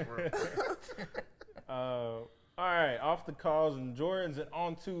wants leg room. All right, off the calls and Jordans and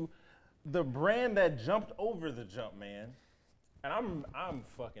on to the brand that jumped over the jump, man. And I'm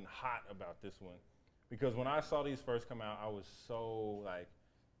fucking hot about this one because when I saw these first come out, I was so like,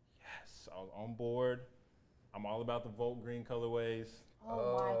 yes, I was on board. I'm all about the Volt green colorways.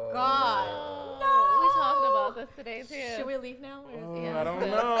 Oh my god. We talked about this today too. Should we leave now? Yeah, I don't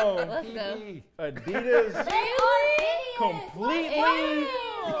let's know. Let's go. PB. Adidas They are idiots. completely, Ew.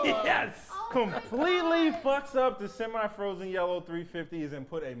 yes, Oh my completely God. fucks up the semi-frozen yellow 350s and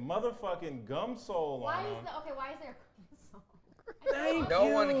put a motherfucking gum sole Why on is them. why is there a song? Thank No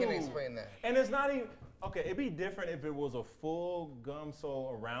you. one can explain that. And it's not even, okay, it'd be different if it was a full gum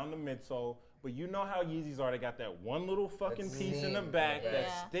sole around the midsole, but you know how Yeezys are. They got that one little fucking That piece in seam the in back the that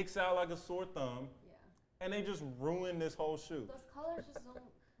back. sticks out like a sore thumb, Yeah. and they just ruin this whole shoe. Those colors just don't.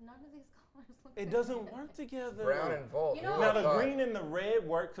 None of these colors look. It good doesn't together. work together. Brown and Volt. You know- who Now would've the thought? green and the red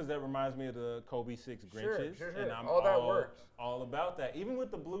work because that reminds me of the Kobe 6 Grinches, Sure. and I'm All that works. all about that. Even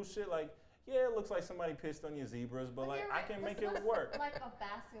with the blue shit, like yeah, it looks like somebody pissed on your zebras, but like you're I right, can this make it looks work. Like a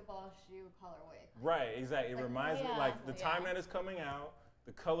basketball shoe colorway. Right, exactly. It Like, reminds me yeah, like the time yeah. that it's coming out,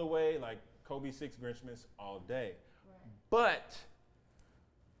 the colorway, like Kobe 6 Grinchmas all day. But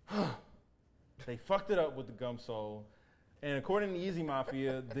they fucked it up with the gum sole. And according to Yeezy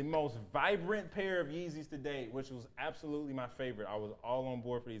Mafia, the most vibrant pair of Yeezys to date, which was absolutely my favorite. I was all on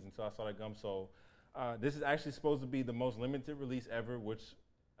board for these until I saw that gum sole. This is actually supposed to be the most limited release ever, which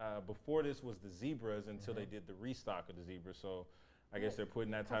before this was the Zebras until they did the restock of the Zebras. So I guess they're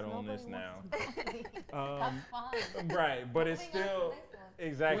putting that title on this now. That's fine. Right, but it's Moving on to still, the next one.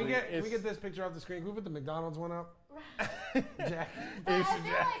 exactly. Can we get this picture off the screen? Can we put the McDonald's one up? Jack. But I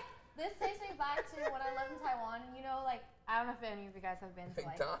feel like this takes me back to when I lived in Taiwan, and you know, like I don't know if any of you guys have been to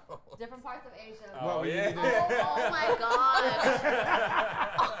like McDonald's. different parts of Asia. Oh, we yeah. need to- Oh my god.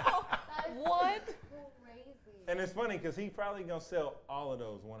 That is What? crazy. And it's funny because he probably gonna sell all of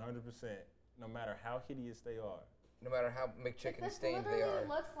those 100%, no matter how hideous they are. No matter how Like, McChicken this stained they literally are.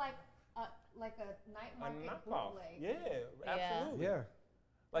 looks like a night A market knockoff. bootleg. Yeah, absolutely. Yeah.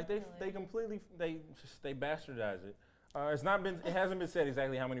 Like they completely they bastardize it. It hasn't been said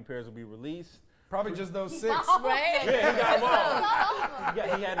exactly how many pairs will be released, Probably just those 6. Right? Yeah, he got them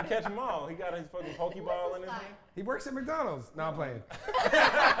all. He had to catch them all. He got his fucking Pokeball in his hand. He works at McDonald's. No, I'm playing.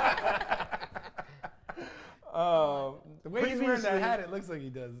 The way he's wearing that hat, it looks like he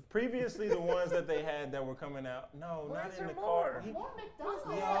does. Previously, the ones that they had that were coming out, no, Why not is in there the more? car. More McDonald's.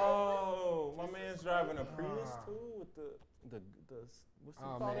 Yo, my man's driving a Prius too with the what's he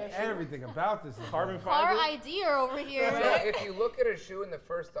Oh call man, that shit? everything about this is Carbon wrong. fiber. Car idea over here. So if you look at a shoe and the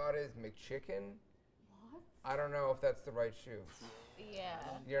first thought is McChicken, I don't know if that's the right shoe. Yeah.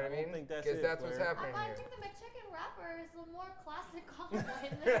 You know what I I don't mean? think that's Because it, that's what's Claire. happening I here. think the McChicken wrapper is the more classic colorway.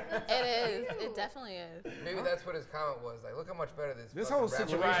 It is. It definitely is. Maybe that's what his comment was. Like, look how much better this. This fucking whole wrapper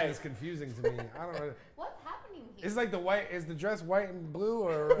situation is. is confusing to me. I don't know. What's happening here? It's like the white. Is the dress white and blue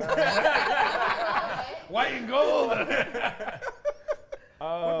or white and gold?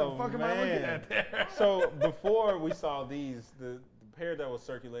 What the fuck am I looking at there? So before we saw these, the pair that was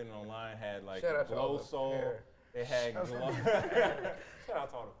circulating online had like Shout a out to all glow the sole. pair. It had glow. Shout out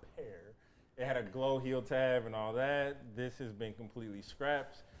to all the pair. It had a glow heel tab and all that. This has been completely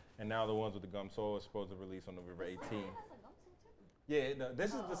scrapped, and now the ones with the gum sole is supposed to release on November 18th. Yeah,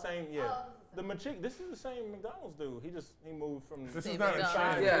 this is the same. Yeah, the McChicken. This is the same McDonald's dude. He moved from. This Same is not McDonald's.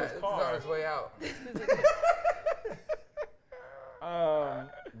 insurance. Yeah, his it's car. on its way out.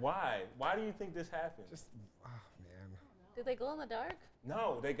 Why? Why do you think this happened? Just, oh man. Did they glow in the dark?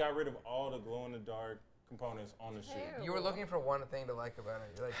 No, they got rid of all the glow in the dark components on the shoe. Terrible. You were looking for one thing to like about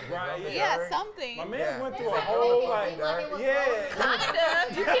it. You're like, did it Right, glow in the Yeah, dark? something. My man Yeah. went They through a tried to whole make it like, seem like it was yeah. Kind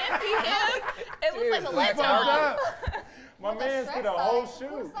of. You can't see him. It looks like a Dude, light black bulb. out. My man's did a whole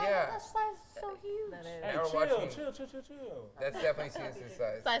shoe. Yeah. That size is so huge. That Hey, is. Now we're chill, watching- chill. That's definitely CS's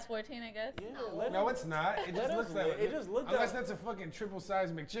size. Size 14, I guess. Yeah, let No, him. it's not. It Let just us looks live. like It just looked unless up. that's a fucking triple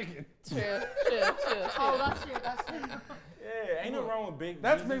size McChicken. True. Oh, that's true. That's true. Yeah, ain't nothing wrong with big.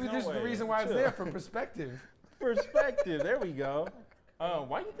 That's Yeezys, maybe no this is the way. reason why it's Chill. there for perspective. Perspective. There we go.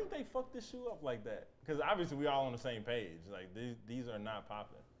 Why do you think they fucked this shoe up like that? Because obviously we all on the same page. Like these are not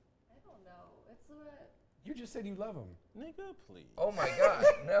popping. I don't know. It's what. You just said you love him. Nigga, please. Oh my god,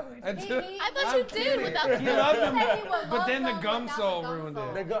 no. I I thought you did without the He loved them, Said he would but love then the them gum without sole the gum ruined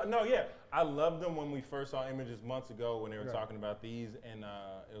sole. it. No, yeah. I loved them when we first saw images months ago when they were Right. talking about these, and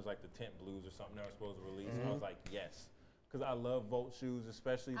it was like the Tent Blues or something they were supposed to release. And I was like, yes. Because I love Volt shoes,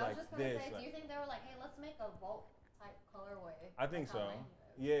 especially I like was just gonna this. say, like- do you think they were like, hey, let's make a Volt type colorway? I think That's how so. lame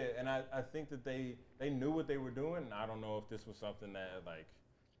it is. Yeah, and I think that they knew what they were doing. And I don't know if this was something that like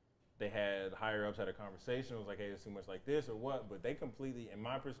they had higher ups had a conversation. It was like, hey, it's too much like this or what. But they completely, in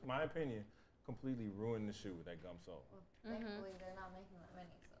my opinion, completely ruined the shoe with that gum sole. Well, thankfully, they're not making that many,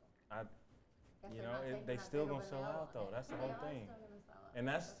 so. I- Guess you they're know, not taking they that still big of gonna a sell nail out, on though. it. That's the They whole are thing. still gonna sell out. And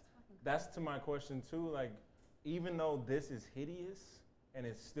that's to my question too. Like, even though this is hideous and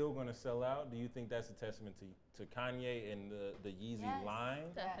it's still gonna sell out, do you think that's a testament to Kanye and the Yeezy Yes.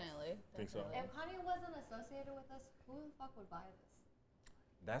 line? Definitely. Think so? If Kanye wasn't associated with us, who the fuck would buy this?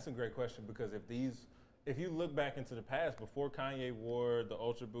 That's a great question because if you look back into the past, before Kanye wore the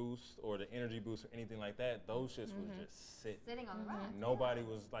Ultra Boost or the Energy Boost or anything like that, those shits would just sit. Sitting on the rack. Nobody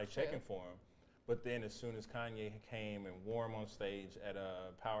was like checking for him. But then as soon as Kanye came and wore him on stage at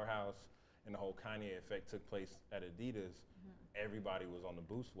a Powerhouse and the whole Kanye effect took place at Adidas, everybody was on the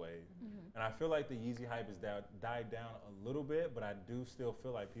Boost wave. And I feel like the Yeezy hype has died down a little bit, but I do still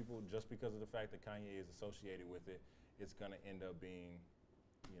feel like people, just because of the fact that Kanye is associated with it, it's going to end up being,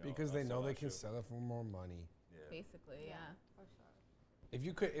 Because a they know they sellout can shoe. sell it for more money. Yeah. Basically, yeah. For sure. If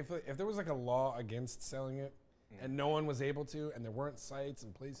you could, if there was like a law against selling it, and no one was able to, and there weren't sites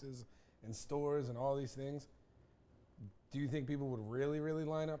and places and stores and all these things, do you think people would really, really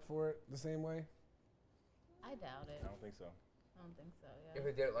line up for it the same way? I doubt it. I don't think so. I don't think so, If yeah.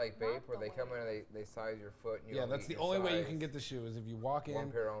 it did it like Bape, Not where the they come in way. and they size your foot. And you Yeah, don't that's eat the your only way you size. can get the shoe is if you walk One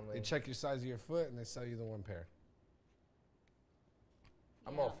in, pair only. they check your size of your foot, and they sell you the one pair.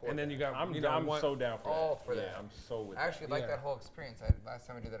 I'm all for And then that. you got, I'm you know, I'm so down for all that. for Yeah, that. I'm so with I actually that. like Yeah. that whole experience. Last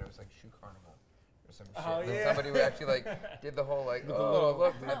time I did that, it was like Shoe Carnival or some shit. Oh, And then yeah. somebody would actually like did the whole like, With the oh little-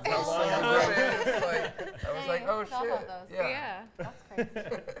 look, that's how small it is. Like, I was like, Dang, oh y'all have shit. those. Yeah. That's crazy.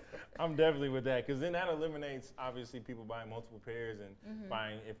 I'm definitely with that because then that eliminates obviously people buying multiple pairs and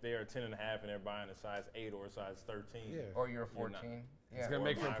buying if they are 10 and a half and they're buying a size 8 or a size 13. Yeah. Or you're You're not. 14. It's Yeah. gonna Or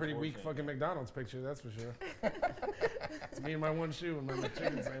make for a my pretty weak 14. fucking McDonald's picture, that's for sure. It's me and my one shoe and my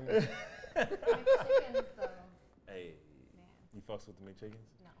McChicken sandwich. McChickens, though. Hey, Man, you fucks with the McChickens?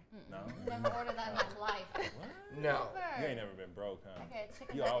 no. No? Never ordered that in my life. What? No. You ain't never been broke, huh? Okay,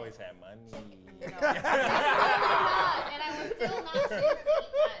 chicken You nuggets. always had money. No. Not, and I would still not choose to eat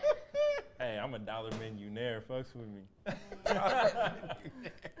that. Hey, I'm a dollar millionaire. Fucks with me.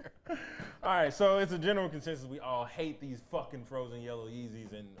 All right, so it's a general consensus. We all hate these fucking frozen yellow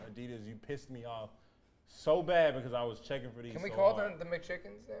Yeezys, and Adidas, you pissed me off so bad because I was checking for these. Can we so call hard. them the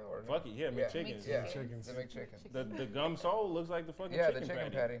McChickens now? Or no? Fuck it, yeah, McChickens. Yeah, McChickens. the McChickens. The gum sole looks like the fucking Yeah, chicken the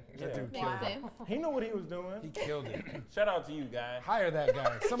chicken patty. patty. That dude Yeah. killed Makes it. sense. He knew what he was doing. He killed it. Shout out to you, guy. Hire that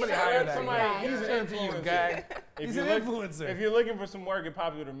guy. Somebody hire that Somebody, guy. he's an Shout out to you, influencer. guy. If He's you're an look- influencer. If you're looking for some work at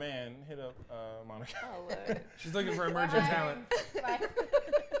Popular Demand, hit up Monica. Oh, Lord. She's looking for emerging talent. Right.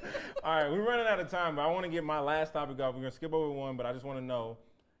 All right, we're running out of time, but I want to get my last topic off. We're going to skip over one, but I just want to know,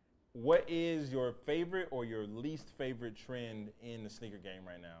 what is your favorite or your least favorite trend in the sneaker game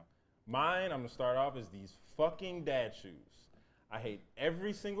right now? Mine, I'm going to start off, is these fucking dad shoes. I hate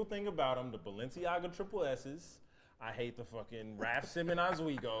every single thing about them. The Balenciaga Triple S's. I hate the fucking Raf Simon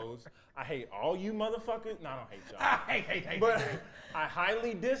Oswegos. I hate all you motherfuckers. No, I don't hate y'all. But I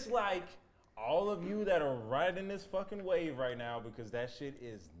highly dislike all of you that are riding this fucking wave right now, because that shit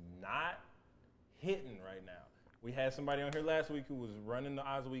is not hitting right now. We had somebody on here last week who was running the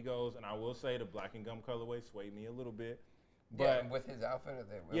Oswegos, and I will say the black and gum colorway swayed me a little bit. Yeah, But with his outfit,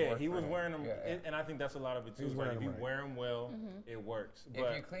 yeah, he was wearing them, Yeah. and I think that's a lot of it too. He was It's like wearing if you them right. wear them well, it works. If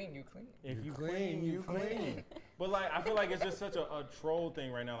But you clean, you clean. if you clean, clean, you you clean. clean. But like, I feel like it's just such a troll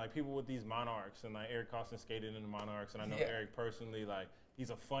thing right now. Like people with these monarchs, and like Eric Costin skated in the monarchs, and I know Yeah. Eric personally. Like he's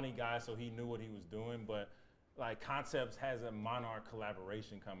a funny guy, so he knew what he was doing. But like Concepts has a monarch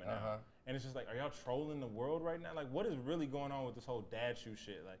collaboration coming out, and it's just like, are y'all trolling the world right now? Like, what is really going on with this whole dad shoe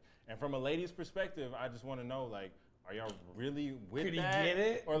shit? Like, and from a lady's perspective, I just want to know, like, are y'all really with Could he that? get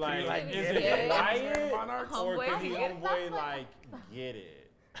it? Or Could like, he, like, is get it it? quiet? Monarchs? Or could he Homeboy? homeboy like get it?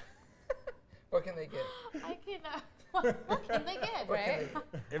 What can they get? I cannot. What can they get, What can right?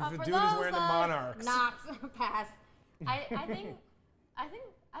 they get? If the For dude is those, wearing the monarchs. Knocks pass. I think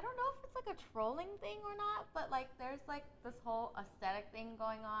I don't know if it's like a trolling thing or not, but like there's like this whole aesthetic thing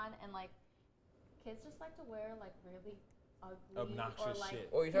going on, and like kids just like to wear like really ugly Obnoxious or like shit.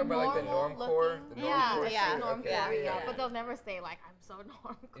 Oh, you're talking about like the normcore? looking- The yeah, normcore yeah, shit? normcore. Okay, There we yeah, go. yeah. But they'll never say like I'm so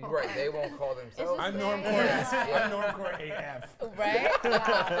normcore. Right, they won't call themselves. just I'm very- normcore. Yeah. I'm normcore AF. Right?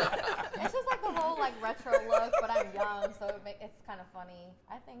 Yeah. It's just like the whole like retro look, but I'm young, so it's kind of funny.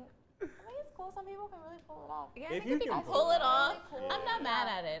 I think it's cool. Some people can really pull it off. Yeah, If I you think can you can pull it off. Really cool. I'm not mad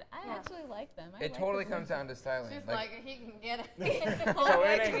at it. I Yeah. actually like them. I It like totally the comes down to styling. She's Like, like, he can get it. So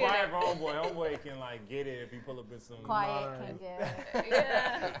it ain't quiet for homeboy. Homeboy can like get it if he pull up in some Quiet Monarch. can get it.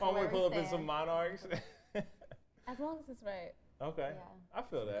 Yeah. Homeboy where pull we up in stand. some monarchs. As long as it's right. Okay, Yeah. I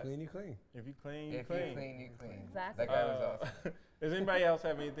feel that. Clean, you clean. If you clean, you if clean. you clean, you clean. Exactly. That guy was awesome. Does anybody else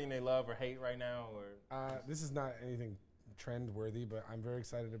have anything they love or hate right now? Or This is not anything trend worthy, but I'm very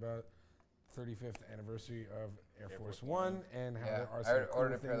excited about 35th anniversary of Air Force One and how Yeah, there are I some cool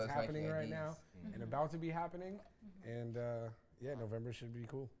ordered a pair of things those happening Nike right IDs. now and about to be happening. And yeah, November should be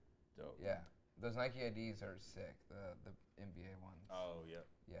cool. dope. Yeah, those Nike IDs are sick. The NBA ones. Oh yeah,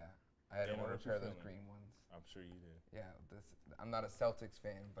 Yeah, I had to Dana, order a what you pair of those feeling? green ones. I'm sure you did. Yeah, I'm not a Celtics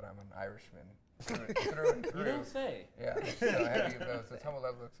fan, but I'm an Irishman through and through. You don't say. Yeah, so I had to get those. The Tumble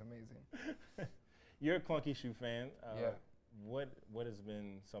Up looks amazing. You're a clunky shoe fan. Yeah. What has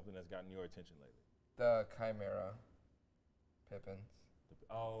been something that's gotten your attention lately? The Chimera Pippins.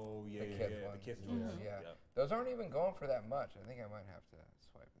 Oh yeah, The yeah, Kith yeah. ones. The Kith Mhm. joints. Yeah. Yep. Those aren't even going for that much. I think I might have to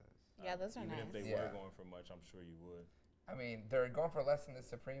swipe those. Yeah, those are Even nice. if they Yeah. were going for much, I'm sure you would. I mean, they're going for less than the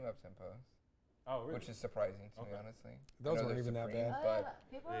Supreme up tempos, Oh really? which is surprising to me, Okay. honestly. Those I know weren't they're even that Supreme, bad. But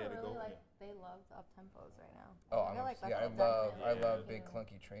People Yeah, are they really go- like, yeah. they love the up tempos right now. oh, I feel like yeah, that's I Yeah. love big Yeah.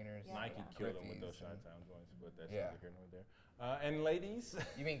 clunky trainers. Yeah. Nike killed them with those Griffies and- Chi-Town joints, but that's Yeah. neither here nor there. And ladies,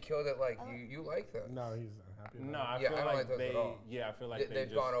 You mean killed it like you like those? No, he's unhappy. no, about I Yeah, feel I don't like like those they, at all. yeah, I feel like They've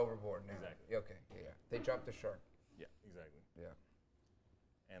just, gone overboard now. Exactly. Yeah, okay, yeah. They jumped the shark. Yeah, exactly. Yeah.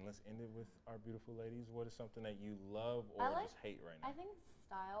 And let's end it with our beautiful ladies. What is something that you love or I like- just hate right I now? think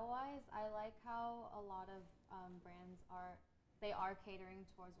style-wise, I like how a lot of brands are catering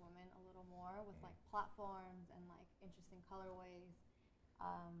towards women a little more with like platforms and like interesting colorways.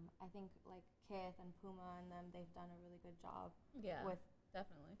 I think like Kith and Puma and them, they've done a really good job Yeah, with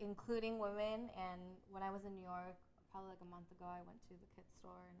definitely. including women. And when I was in New York, probably like a month ago, I went to the Kith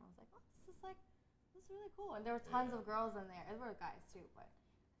store and I was like, oh, this is really cool. And there were tons of girls in there. There were guys too, but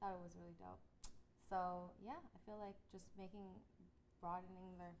I thought it was really dope. So yeah, I feel like just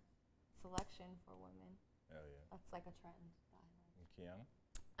broadening their selection for women. Hell yeah. That's like a trend that I like. And Kiana?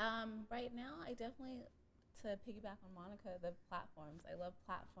 Right now, I definitely, to piggyback on Monica, the platforms. I love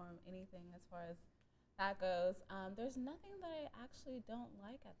platform anything as far as that goes. There's nothing that I actually don't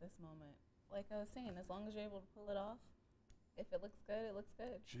like at this moment. Like I was saying, as long as you're able to pull it off, if it looks good, it looks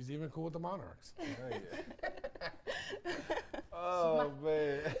good. She's even cool with the Monarchs. Hell yeah. Oh,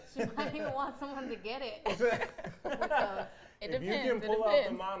 man. She She might even want someone to get it. With those. It If depends. you can pull out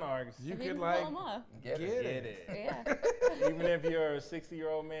the monarchs, You If could can like pull 'em off. Get get it. it. Yeah. even if you're a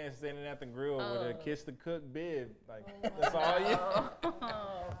 60-year-old man standing at the grill with a Oh. kiss the cook bib, like Oh my that's all you.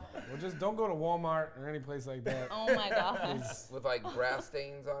 Oh, Well, just don't go to Walmart or any place like that. oh my gosh. With like grass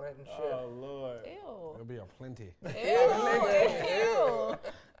stains on it and shit. Oh Lord. Ew. There'll be a plenty. Ew. Ew. Oh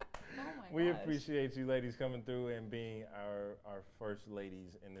my We gosh. appreciate you ladies coming through and being our first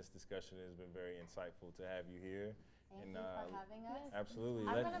ladies in this discussion. It has been very insightful to have you here. Thank And, you for having us. Absolutely.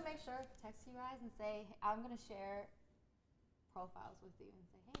 I'm gonna make sure to text you guys and say I'm gonna share profiles with you and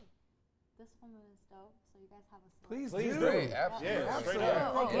say, hey, this woman is dope, so you guys have a select. Please Please do. Great, absolutely. Yeah, straight Oh,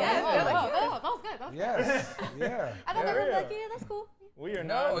 up. oh, Yes, oh, yes. oh, that was good. That was good. Yes. Yeah. I thought they Yeah. were like, yeah, that's cool. We are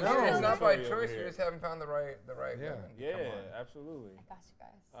No, not. it's not by over choice. here. You just haven't found the right Yeah. woman. Yeah, Come on. absolutely. I got you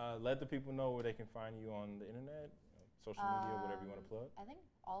guys. Let the people know where they can find you on the internet, social media, whatever you want to plug. I think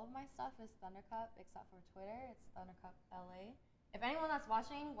all of my stuff is Thundercup except for Twitter. It's Thundercup LA. If anyone that's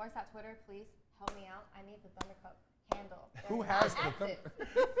watching works at Twitter, please help me out. I need the Thundercup handle. Who They're has not the active.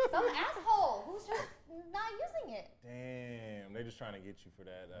 Some asshole who's just not using it. Damn, they're just trying to get you for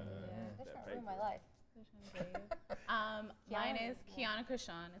that. They're that trying to ruin paper. my life. Mine Kiona is Kiona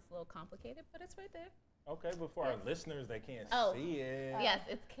Chresean. It's a little complicated, but it's right there. Okay, but for our listeners, they can't Oh. see it. Yes,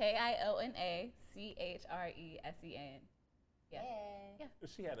 it's KIONA CHRESEAN. Yeah. Yeah.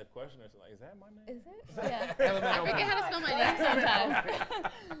 She had a question. It's like, is that my name? Is it? Yeah. Elemental I forget how to spell my name sometimes.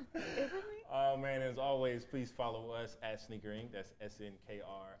 Is it me? Oh man, as always, please follow us at snkrINC. That's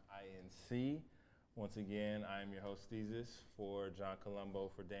SNKRINC. Once again, I am your host, Thesis, for John Colombo,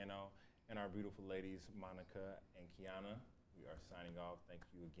 for Dano, and our beautiful ladies, Monica and Kiana. We are signing off. Thank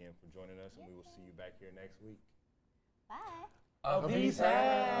you again for joining us, and we will see you back here next week. Bye. A peace peace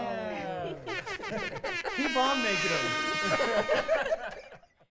out. Keep on making them.